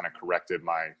just kind of corrected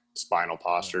my spinal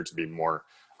posture to be more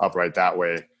upright that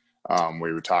way.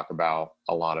 We would talk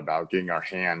a lot about getting our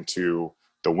hand to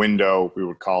the window, we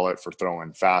would call it, for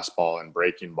throwing fastball and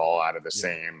breaking ball out of the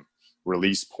same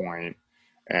release point.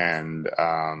 And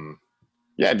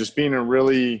just being a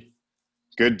really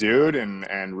good dude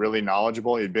and really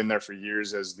knowledgeable. He'd been there for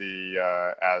years as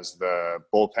the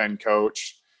bullpen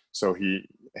coach. So he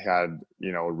had,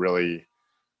 a really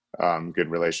good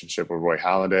relationship with Roy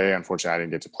Halladay. Unfortunately, I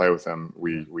didn't get to play with him.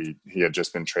 He had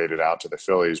just been traded out to the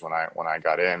Phillies when I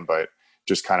got in, but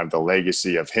just kind of the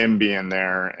legacy of him being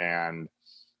there. And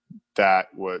that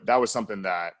was something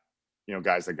that,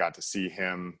 guys that got to see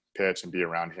him pitch and be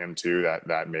around him too,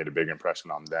 that made a big impression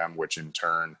on them, which in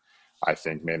turn, I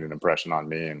think made an impression on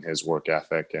me and his work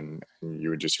ethic. And you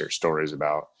would just hear stories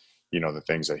about, the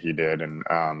things that he did. And,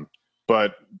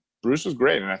 but Bruce was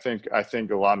great. And I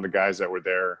think a lot of the guys that were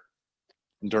there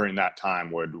during that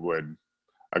time would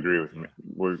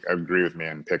agree with me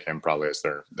and pick him probably as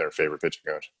their favorite pitching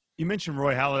coach. You mentioned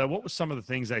Roy Halladay. What were some of the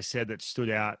things they said that stood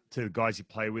out to the guys you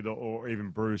play with, or even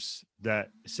Bruce, that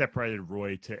separated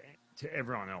Roy to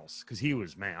everyone else? Because he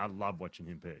was, man, I love watching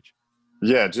him pitch.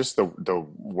 Yeah, just the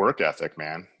work ethic,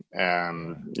 man.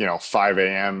 And 5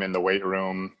 a.m. in the weight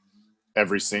room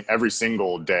every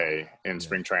single day in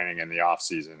spring training and the off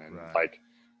season, and like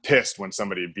pissed when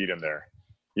somebody beat him there.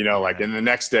 And the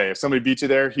next day, if somebody beat you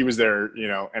there, he was there,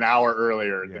 an hour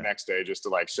earlier the next day, just to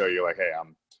like show you like, hey,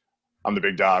 I'm the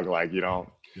big dog. Like, I'm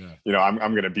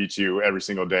going to beat you every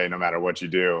single day, no matter what you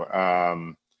do.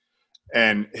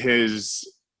 And his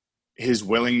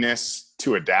willingness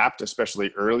to adapt,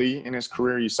 especially early in his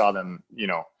career, you saw them,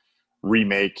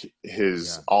 remake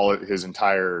his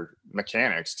entire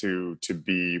mechanics to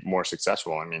be more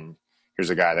successful. I mean, here's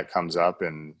a guy that comes up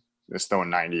and is throwing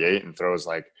 98 and throws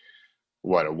like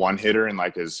a one hitter in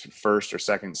like his first or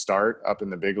second start up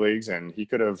in the big leagues. And he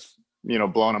could have,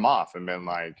 blown him off and been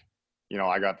like,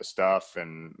 I got the stuff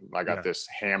and I got this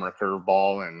hammer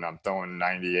curveball and I'm throwing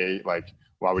 98. Like,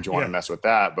 why would you want to mess with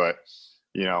that? But,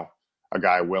 a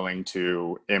guy willing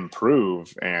to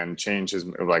improve and change his,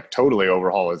 like totally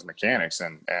overhaul his mechanics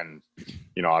and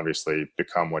obviously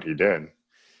become what he did.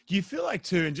 Do you feel like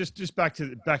too, and just back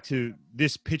to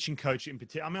this pitching coach in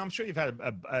particular? I mean, I'm sure you've had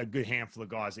a good handful of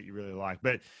guys that you really like,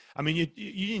 but I mean, you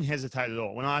didn't hesitate at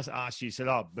all. When I asked you, you said,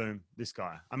 "Oh, boom, this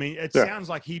guy." I mean, it sounds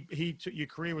like he took your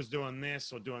career was doing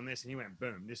this or doing this, and he went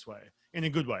boom this way in a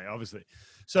good way, obviously.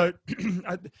 So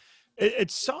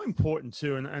it's so important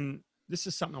too, and this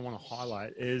is something I want to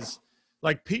highlight is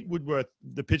like Pete Woodworth,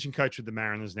 the pitching coach with the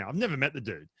Mariners now. I've never met the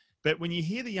dude. But when you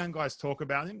hear the young guys talk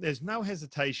about him, there's no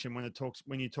hesitation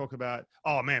when you talk about,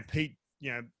 oh man, Pete,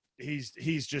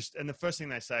 he's just, and the first thing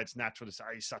they say, it's natural to say,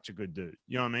 oh, he's such a good dude.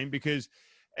 You know what I mean? Because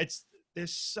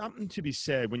there's something to be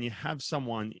said when you have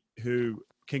someone who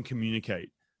can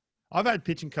communicate. I've had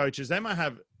pitching coaches, they might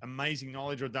have amazing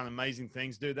knowledge or done amazing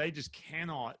things, dude. They just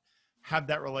cannot have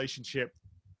that relationship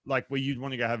like where you'd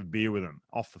want to go have a beer with them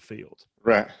off the field.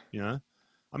 Right.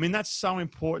 I mean, that's so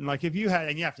important. Like if you had,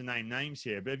 and you have to name names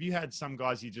here, but if you had some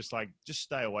guys you just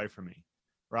stay away from me,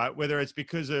 right? Whether it's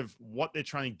because of what they're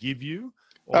trying to give you.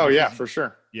 For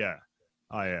sure. Yeah.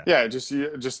 Oh yeah. Yeah.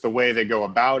 Just the way they go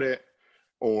about it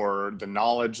or the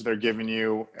knowledge they're giving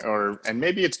you and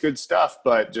maybe it's good stuff,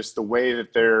 but just the way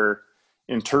that they're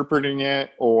interpreting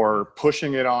it or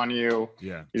pushing it on you.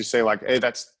 Yeah. You say like, hey,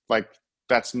 that's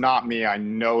not me. I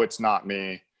know it's not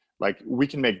me. Like we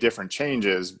can make different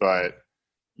changes, but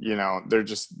there's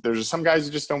just some guys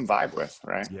you just don't vibe with,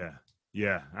 right?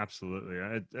 Yeah, absolutely.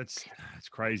 It's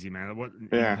crazy, man. What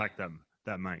impact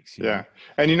that makes. Yeah.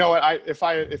 And you know what? If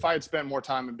I had spent more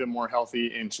time and been more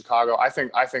healthy in Chicago, I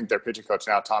think their pitching coach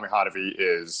now, Tommy Hotovy,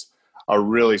 is a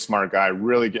really smart guy,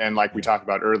 really, and like we talked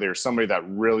about earlier, somebody that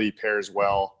really pairs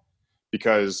well,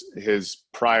 because his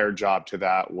prior job to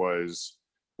that was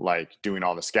like doing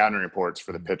all the scouting reports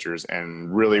for the pitchers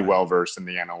and really well versed in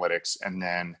the analytics, and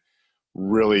then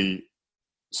really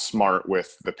smart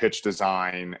with the pitch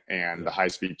design and the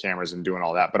high-speed cameras and doing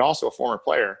all that, but also a former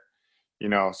player,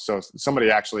 so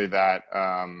somebody actually that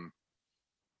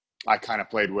I kind of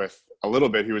played with a little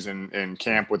bit. He was in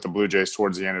camp with the Blue Jays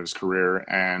towards the end of his career.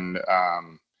 And,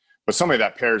 but somebody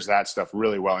that pairs that stuff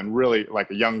really well, and really like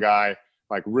a young guy,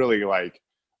 like really like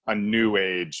a new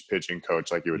age pitching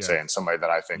coach, like you would say, and somebody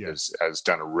that I think has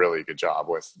done a really good job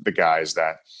with the guys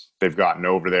that they've gotten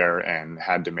over there and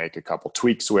had to make a couple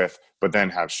tweaks with, but then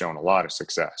have shown a lot of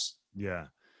success. Yeah.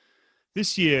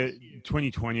 This year,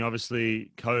 2020,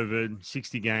 obviously COVID,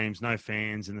 60 games, no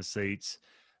fans in the seats.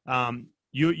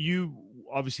 You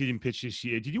obviously didn't pitch this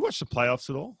year. Did you watch the playoffs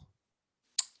at all?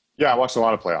 Yeah, I watched a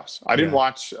lot of playoffs. I didn't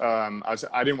watch.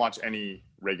 I didn't watch any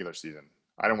regular season.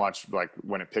 I didn't watch like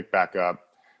when it picked back up.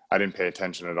 I didn't pay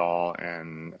attention at all.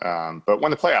 And but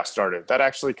when the playoffs started, that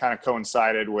actually kind of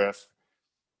coincided with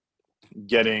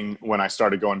when I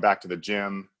started going back to the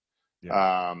gym.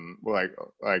 Like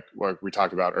we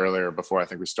talked about earlier before I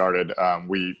think we started.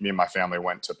 Me and my family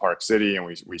went to Park City, and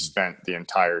we spent the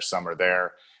entire summer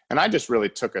there. And I just really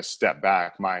took a step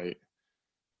back.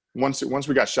 Once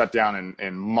we got shut down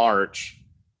in March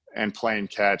and playing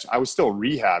catch, I was still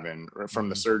rehabbing from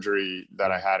the surgery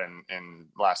that I had in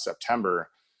last September.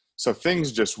 So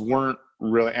things just weren't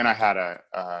really, and I had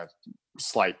a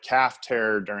slight calf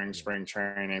tear during spring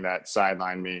training that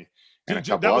sidelined me, and a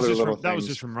couple other little things. That was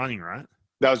just from running, right?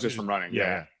 That was just from running.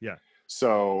 Yeah.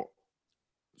 So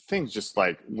things just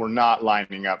like were not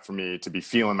lining up for me to be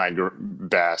feeling my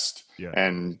best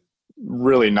and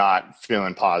really not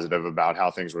feeling positive about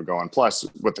how things were going. Plus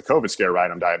with the COVID scare, right,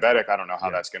 I'm diabetic. I don't know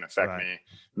how that's going to affect me.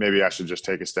 Maybe I should just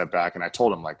take a step back. And I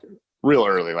told him like real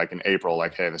early, like in April,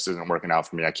 like, hey, this isn't working out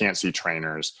for me. I can't see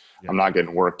trainers. I'm not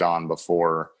getting worked on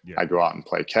before I go out and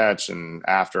play catch and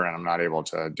after, and I'm not able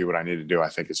to do what I need to do. I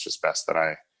think it's just best that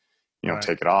I,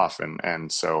 take it off.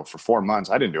 And so for 4 months,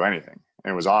 I didn't do anything.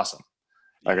 And it was awesome.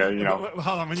 Like,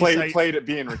 played at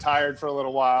being retired for a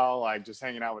little while, like just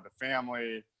hanging out with the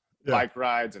family, bike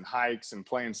rides and hikes and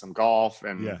playing some golf.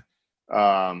 And,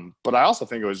 but I also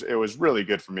think it was really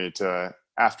good for me to,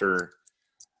 after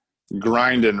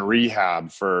grind and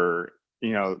rehab for,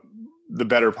 the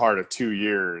better part of 2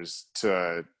 years,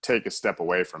 to take a step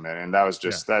away from it. And that was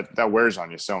just, that wears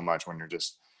on you so much when you're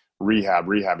just rehab,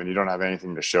 and you don't have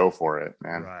anything to show for it,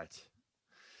 man. Right.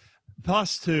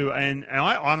 Plus two, and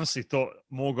I honestly thought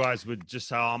more guys would just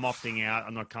say, I'm opting out,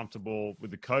 I'm not comfortable with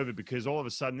the COVID, because all of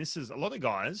a sudden this is a lot of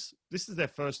guys, this is their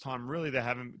first time really they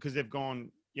haven't, because they've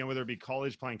gone, whether it be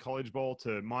college, playing college ball,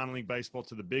 to minor league baseball,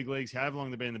 to the big leagues, however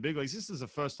long they've been in the big leagues. This is the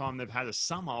first time they've had a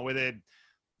summer where they're,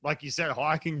 like you said,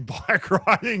 hiking, bike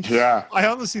riding. Yeah. I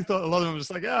honestly thought a lot of them were just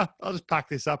like, I'll just pack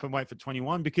this up and wait for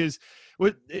 21, because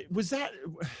was that,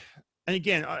 and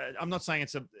again, I'm not saying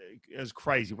it was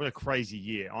crazy. What a crazy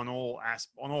year on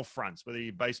all fronts, whether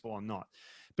you're baseball or not.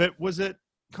 But was it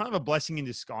kind of a blessing in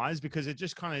disguise, because it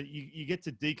just kind of, you get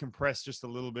to decompress just a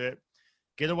little bit,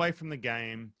 get away from the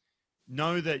game,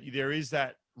 know that there is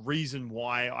that reason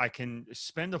why I can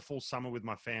spend a full summer with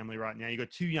my family right now. You got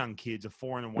 2 young kids, a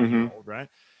 4 and a 1-year-old, right?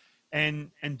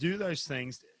 And do those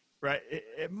things, right?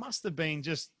 It must have been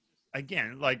just,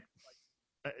 again, like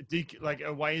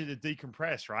a way to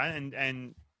decompress, right?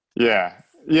 And yeah.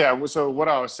 So what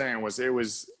I was saying was, it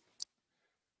was,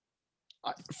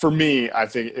 for me, I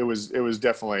think it was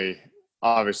definitely,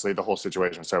 obviously the whole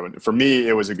situation. So for me,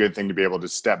 it was a good thing to be able to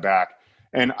step back.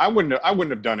 And I wouldn't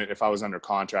have done it if I was under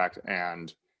contract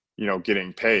and,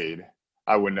 getting paid.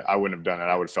 I wouldn't have done it.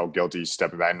 I would have felt guilty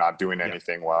stepping back and not doing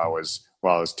anything while I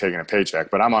was taking a paycheck.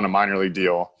 But I'm on a minor league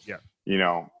deal. Yeah.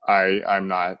 I'm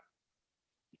not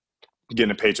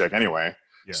getting a paycheck anyway.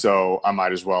 Yeah. So I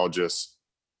might as well just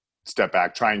step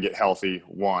back, try and get healthy.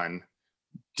 One,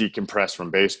 decompress from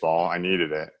baseball. I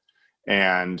needed it.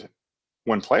 And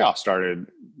when playoffs started,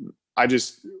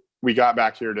 we got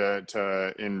back here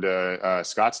into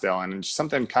Scottsdale, and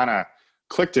something kind of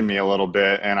clicked in me a little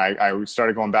bit. And I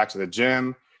started going back to the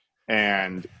gym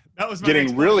and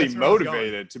getting really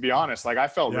motivated, to be honest. Like, I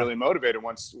felt really motivated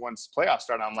once playoffs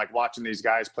started. I'm like watching these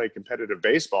guys play competitive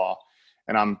baseball,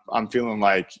 and I'm feeling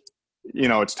like,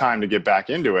 it's time to get back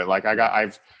into it. Like,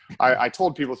 I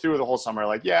told people through the whole summer,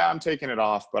 like, I'm taking it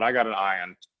off, but I got an eye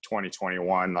on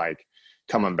 2021. Like,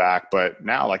 coming back. But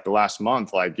now, like the last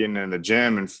month, like getting in the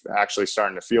gym and actually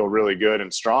starting to feel really good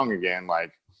and strong again,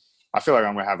 like I feel like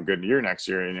I'm going to have a good year next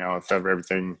year, if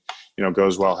everything,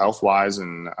 goes well health-wise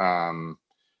and,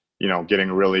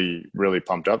 getting really, really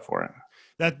pumped up for it.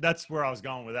 That's where I was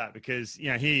going with that because,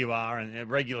 here you are in a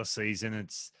regular season.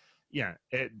 It's, the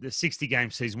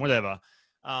 60-game season, whatever.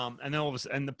 And then all of a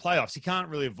sudden, and the playoffs, you can't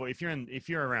really avoid, if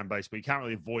you're around baseball, you can't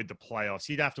really avoid the playoffs.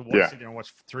 You'd have to sit there and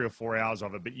watch 3 or 4 hours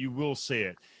of it, but you will see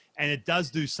it. And it does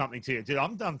do something to you. Dude,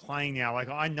 I'm done playing now. Like,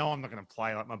 I know I'm not going to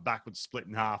play. Like, my back would split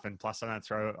in half. And plus, I don't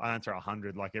throw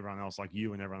 100 like everyone else, like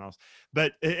you and everyone else.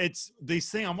 But it's these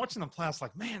things. I'm watching the playoffs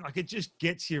like, man, like, it just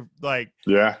gets you, like,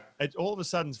 it all of a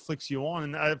sudden flicks you on.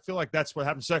 And I feel like that's what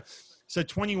happens. So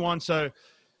 21. So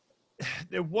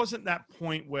there wasn't that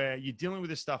point where you're dealing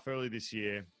with this stuff early this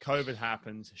year. COVID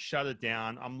happens, shut it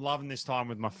down. I'm loving this time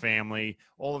with my family.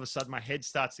 All of a sudden, my head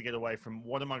starts to get away from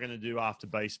what am I going to do after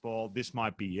baseball? This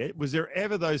might be it. Was there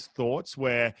ever those thoughts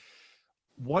where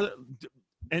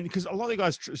and because a lot of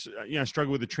guys,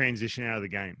 struggle with the transition out of the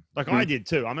game. Like I did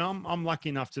too. I mean, I'm lucky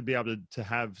enough to be able to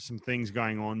have some things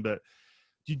going on, but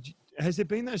has there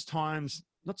been those times,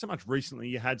 not so much recently,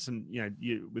 you had some,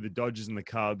 with the Dodgers and the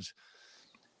Cubs,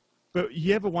 but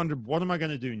you ever wondered, what am I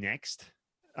going to do next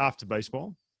after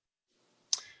baseball?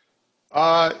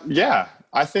 Yeah,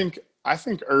 I think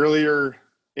earlier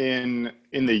in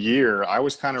the year, I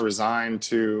was kind of resigned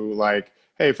to like,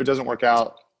 hey, if it doesn't work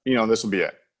out, this will be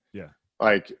it. Yeah.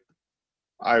 Like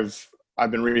I've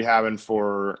been rehabbing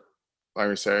for, like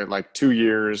I say, like 2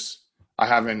 years. I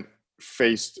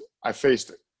faced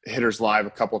Hitters Live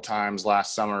a couple times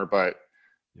last summer, but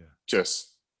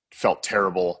just felt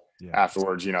terrible.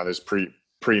 Afterwards, this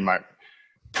pre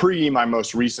my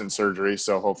most recent surgery.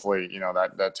 So hopefully,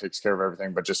 that takes care of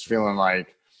everything, but just feeling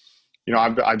like,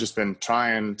 I've just been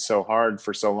trying so hard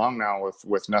for so long now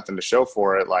with nothing to show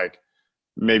for it. Like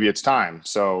maybe it's time.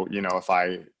 So, if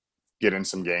I get in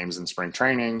some games in spring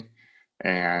training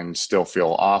and still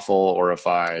feel awful, or if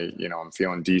I, I'm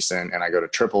feeling decent and I go to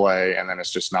AAA and then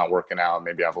it's just not working out,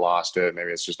 maybe I've lost it,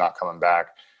 maybe it's just not coming back,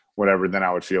 whatever, then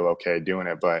I would feel okay doing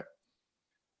it. But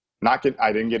I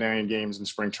didn't get any games in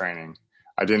spring training.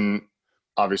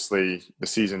 Obviously the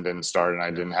season didn't start and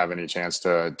I didn't have any chance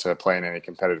to play in any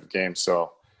competitive games.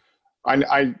 So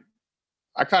I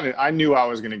knew I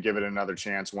was going to give it another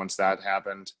chance once that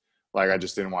happened. Like, I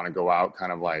just didn't want to go out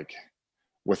kind of like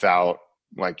without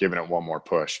like giving it one more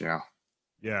push,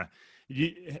 Yeah.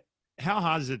 How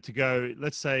hard is it to go,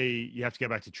 let's say you have to go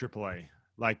back to AAA,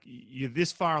 like you're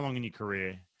this far along in your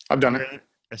career. I've done it.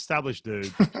 Established dude.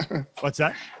 What's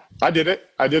that? I did it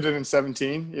in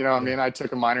 17. I mean, I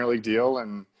took a minor league deal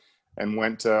and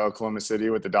went to Oklahoma City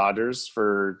with the Dodgers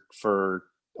for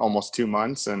almost 2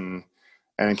 months and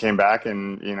came back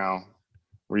and,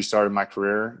 restarted my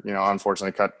career.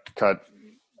 Unfortunately cut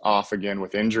off again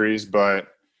with injuries, but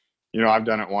I've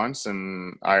done it once,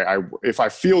 and if I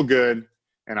feel good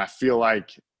and I feel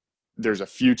like there's a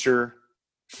future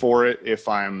for it, if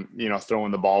I'm,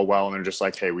 throwing the ball well and they're just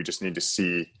like, hey, we just need to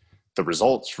see the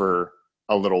results for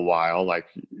a little while. Like,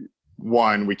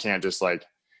 one, we can't just like,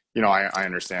 I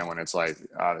understand when it's like,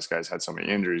 this guy's had so many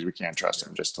injuries, we can't trust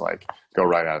him just to like go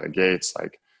right out of the gates.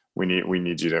 Like we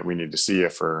need to see you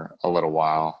for a little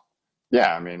while.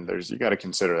 Yeah. I mean, you got to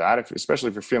consider that, especially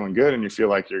if you're feeling good and you feel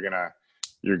like you're going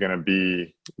to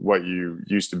be what you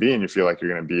used to be and you feel like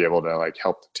you're going to be able to like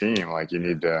help the team. Like you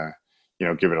need to,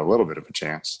 give it a little bit of a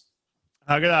chance.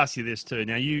 I got to ask you this too.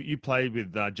 Now you played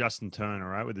with Justin Turner,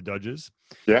 right? With the Dodgers.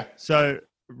 Yeah. So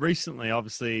recently,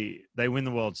 obviously they win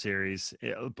the World Series.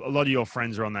 A lot of your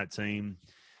friends are on that team.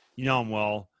 You know him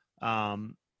well.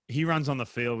 He runs on the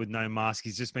field with no mask.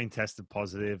 He's just been tested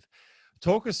positive.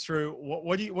 Talk us through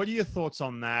what are your thoughts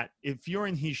on that? If you're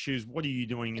in his shoes, what are you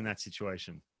doing in that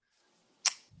situation?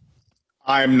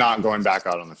 I'm not going back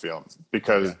out on the field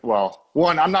because, well,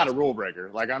 one, I'm not a rule breaker.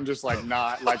 Like, I'm just like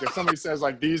not like if somebody says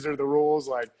like these are the rules,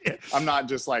 like I'm not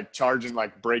just like charging,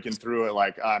 like breaking through it.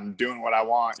 Like I'm doing what I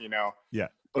want, Yeah.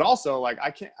 But also like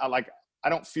I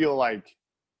don't feel like,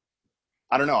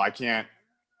 I don't know. I can't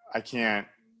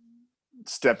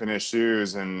step in his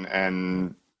shoes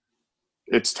and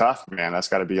it's tough, man. That's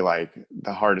got to be like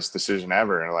the hardest decision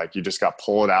ever. And like you just got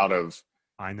pulled out of.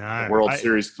 I know. World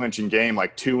Series clinching game,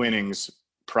 like 2 innings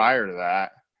prior to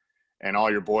that, and all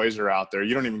your boys are out there.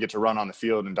 You don't even get to run on the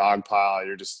field and dogpile.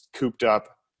 You're just cooped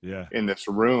up in this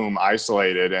room,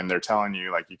 isolated, and they're telling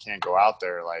you like you can't go out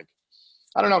there. Like,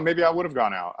 I don't know. Maybe I would have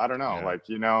gone out. I don't know. Yeah. Like,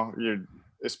 you're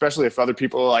especially if other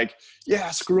people are like, yeah,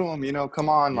 screw them. Come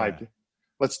on, like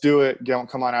let's do it.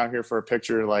 Come on out here for a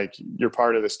picture. Like you're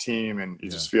part of this team, and you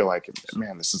just feel like,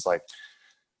 man, this is like.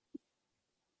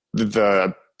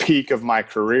 the peak of my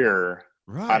career.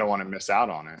 Right. I don't want to miss out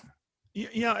on it.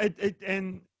 Yeah.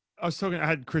 And I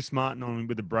had Chris Martin on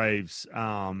with the Braves,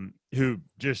 who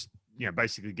just,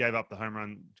 basically gave up the home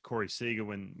run to Corey Seager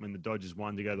when the Dodgers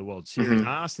won to go to the World Series. Mm-hmm. And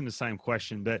I asked him the same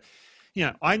question, but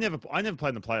I never played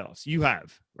in the playoffs. You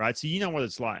have, right? So you know what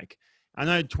it's like. I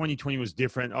know 2020 was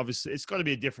different. Obviously, it's got to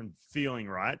be a different feeling,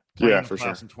 right? Playing in the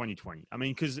playoffs in 2020. I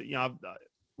mean, because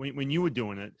when you were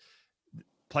doing it,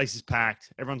 place is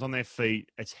packed, everyone's on their feet.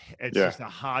 It's just a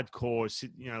hardcore,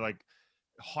 like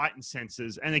heightened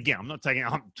senses. And again, I'm not taking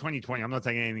 2020. I'm not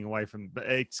taking anything away from, but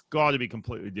it's got to be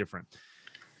completely different.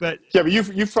 But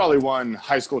you've probably won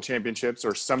high school championships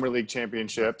or summer league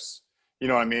championships. You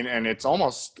know what I mean? And it's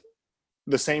almost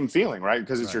the same feeling, right?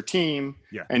 Because it's your team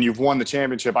and you've won the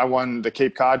championship. I won the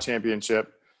Cape Cod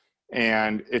championship,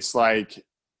 and it's like, you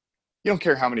don't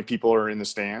care how many people are in the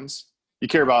stands. You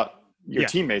care about your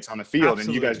teammates on the field.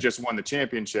 Absolutely. And you guys just won the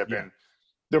championship. And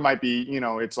there might be,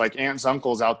 it's like aunts,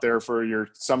 uncles out there for your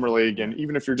summer league. And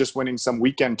even if you're just winning some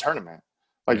weekend tournament,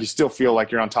 like you still feel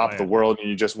like you're on top of the world and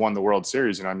you just won the World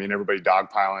Series. You know what I mean? Everybody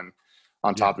dogpiling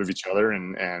on top of each other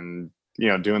and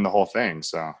doing the whole thing.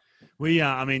 So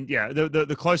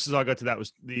the closest I got to that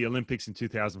was the Olympics in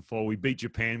 2004. We beat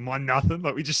Japan 1-0,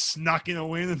 but we just snuck in a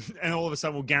win, and all of a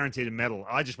sudden we're guaranteed a medal.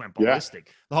 I just went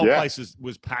ballistic. The whole place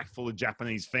was packed full of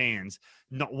Japanese fans.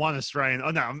 Not one Australian.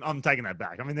 Oh no, I'm taking that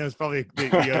back. I mean, there was probably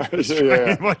the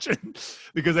Australian watching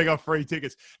because they got free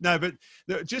tickets. No, but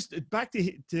just back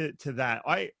to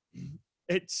that.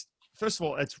 First of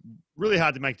all, it's really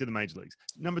hard to make to the major leagues.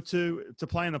 Number two, to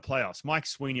play in the playoffs. Mike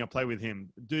Sweeney, I play with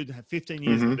him. Dude had 15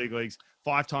 years in the big leagues,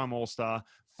 5-time All-Star.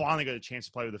 Finally got a chance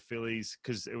to play with the Phillies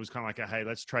because it was kind of like, hey,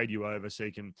 let's trade you over so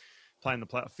you can play in the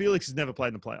playoffs. Felix has never played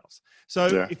in the playoffs.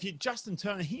 So if you're Justin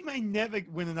Turner, he may never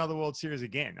win another World Series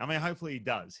again. I mean, hopefully he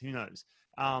does. Who knows?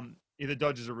 The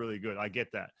Dodgers are really good. I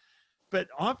get that. But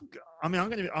I'm not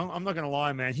going to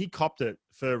lie, man. He copped it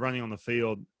for running on the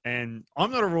field, and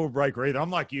I'm not a rule breaker either. I'm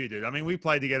like you, dude. I mean, we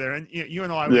played together, and you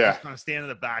and I were just kind of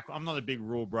standing at the back. I'm not a big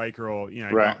rule breaker or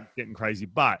getting crazy,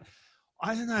 but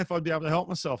I don't know if I'd be able to help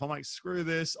myself. I'm like, screw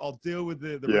this. I'll deal with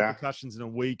the repercussions in a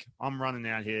week. I'm running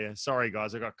out here. Sorry,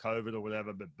 guys, I got COVID or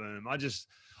whatever, but boom.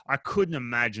 I couldn't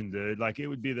imagine, dude. Like, it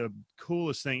would be the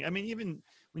coolest thing. I mean, even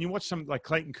when you watch something like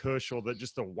Clayton Kershaw, that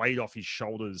just the weight off his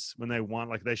shoulders when they won,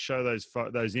 like they show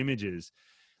those images.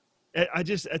 I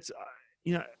get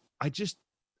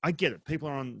it. People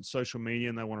are on social media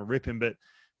and they want to rip him, but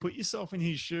put yourself in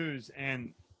his shoes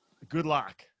and good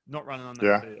luck not running on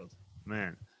that field,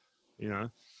 man.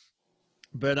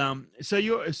 But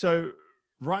so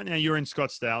right now you're in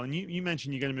Scottsdale, and you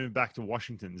mentioned you're going to move back to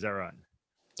Washington. Is that right?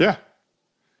 Yeah.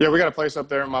 We got a place up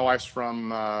there. My wife's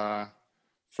from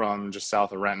just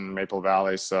south of Renton, Maple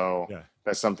Valley. So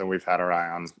that's something we've had our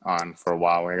eye on for a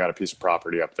while. We got a piece of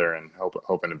property up there and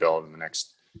hoping to build in the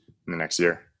next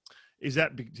year. Is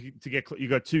that to get, you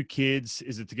got 2 kids?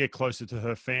 Is it to get closer to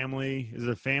her family? Is it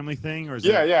a family thing or is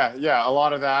it? Yeah. A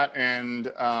lot of that.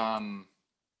 And,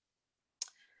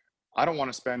 I don't want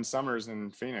to spend summers in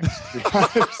Phoenix. To be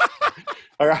honest.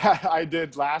 I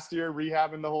did last year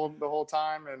rehabbing the whole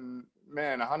time, and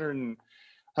man,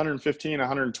 115,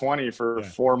 120 for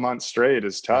 4 months straight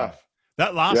is tough.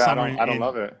 That last summer, I don't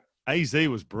love it. AZ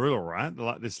was brutal, right?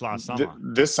 This last summer.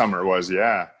 This summer was,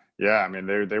 yeah. I mean,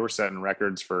 they were setting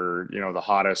records for the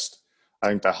hottest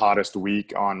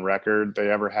week on record they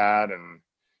ever had, and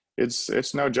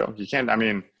it's no joke. You can't. I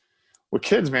mean, with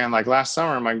kids, man, like last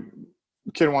summer, my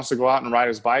kid wants to go out and ride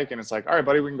his bike, and it's like, all right,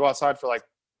 buddy, we can go outside for like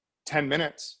 10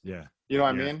 minutes. Yeah. You know what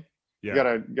I mean? Yeah.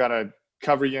 You gotta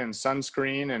cover you in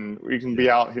sunscreen, and we can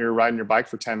be out here riding your bike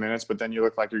for 10 minutes, but then you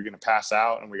look like you're going to pass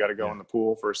out, and we got to go in the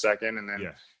pool for a second. And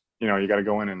then, you got to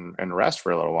go in and rest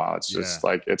for a little while. It's just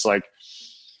like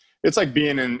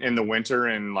being in the winter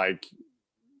in like,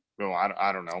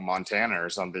 I don't know, Montana or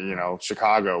something,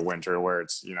 Chicago winter where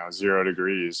it's, 0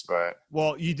 degrees, but.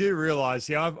 Well, you do realize,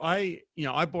 I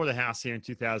bought a house here in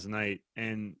 2008,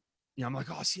 and I'm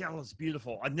like, oh, Seattle is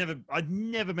beautiful. I'd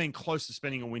never been close to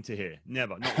spending a winter here.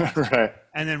 Never. Not once. Right.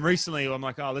 And then recently I'm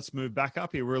like, oh, let's move back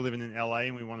up here. We're living in LA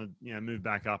and we want to, move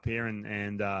back up here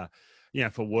and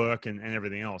for work and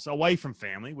everything else, away from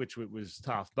family, which was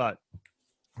tough, but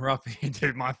we're up here,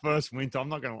 dude. My first winter. I'm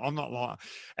not lying.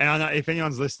 And I know if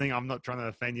anyone's listening, I'm not trying to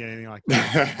offend you or anything like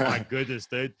that. My goodness,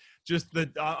 dude.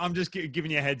 I'm just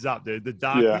giving you a heads up, dude. The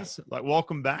darkness, like,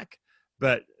 welcome back.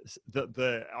 But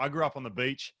I grew up on the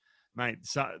beach, mate.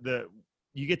 So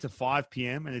you get to 5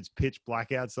 p.m. and it's pitch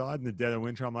black outside in the dead of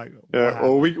winter. I'm like, yeah.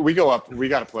 Well, we go up. We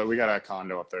got a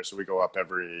condo up there, so we go up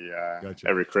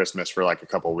every Christmas for like a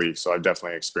couple of weeks. So I've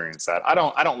definitely experienced that. I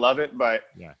don't love it, but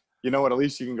you know what? At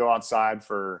least you can go outside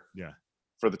for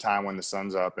the time when the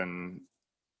sun's up, and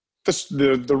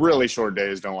the really short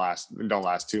days don't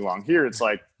last too long. Here, it's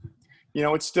like, you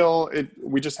know, it's still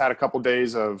we just had a couple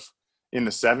days in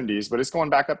the 70s, but it's going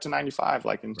back up to 95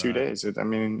 like in 2 days.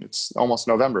 It's almost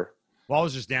November. Well, I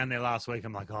was just down there last week.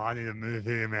 I'm like, I need to move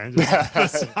here, man. Just the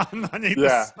sun. I need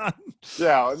the sun.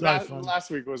 Yeah, last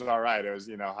week was all right. It was,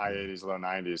 you know, high 80s, low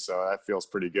 90s, so that feels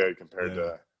pretty good compared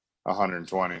to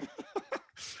 120.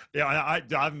 Yeah, I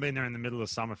haven't been there in the middle of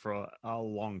summer for a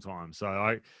long time, so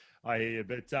I hear you.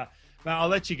 But man, I'll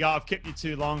let you go. I've kept you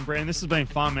too long, Brandon. This has been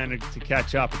fun, man, to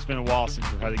catch up. It's been a while since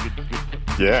we've had a good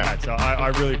chat, so I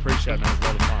really appreciate it, man. It was a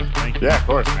lot of fun. Thank you. Yeah, of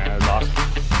course, man. It was awesome.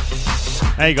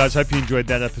 Hey guys, hope you enjoyed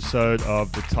that episode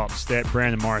of The Top Step.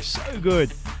 Brandon Morrow, so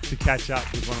good to catch up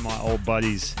with one of my old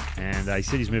buddies, and he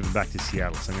said he's moving back to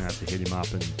Seattle, so I'm going to have to hit him up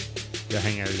and go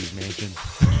hang out at his mansion.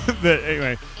 But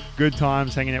anyway, good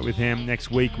times hanging out with him.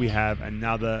 Next week we have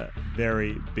another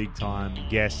very big time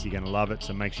guest. You're going to love it,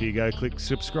 so make sure you go click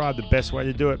subscribe. The best way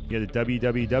to do it, go to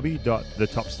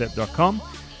www.thetopstep.com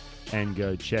and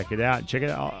go check it out. Check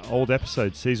out our old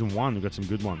episodes, season 1. We've got some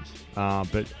good ones.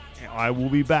 But I will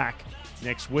be back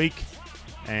next week,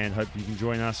 and hope you can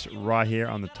join us right here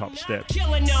on The Top Step.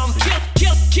 Killing them,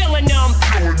 killing them,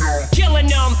 killing them, killing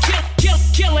them,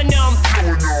 killing them,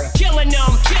 killing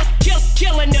them,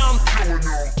 killing them,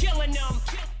 killing them.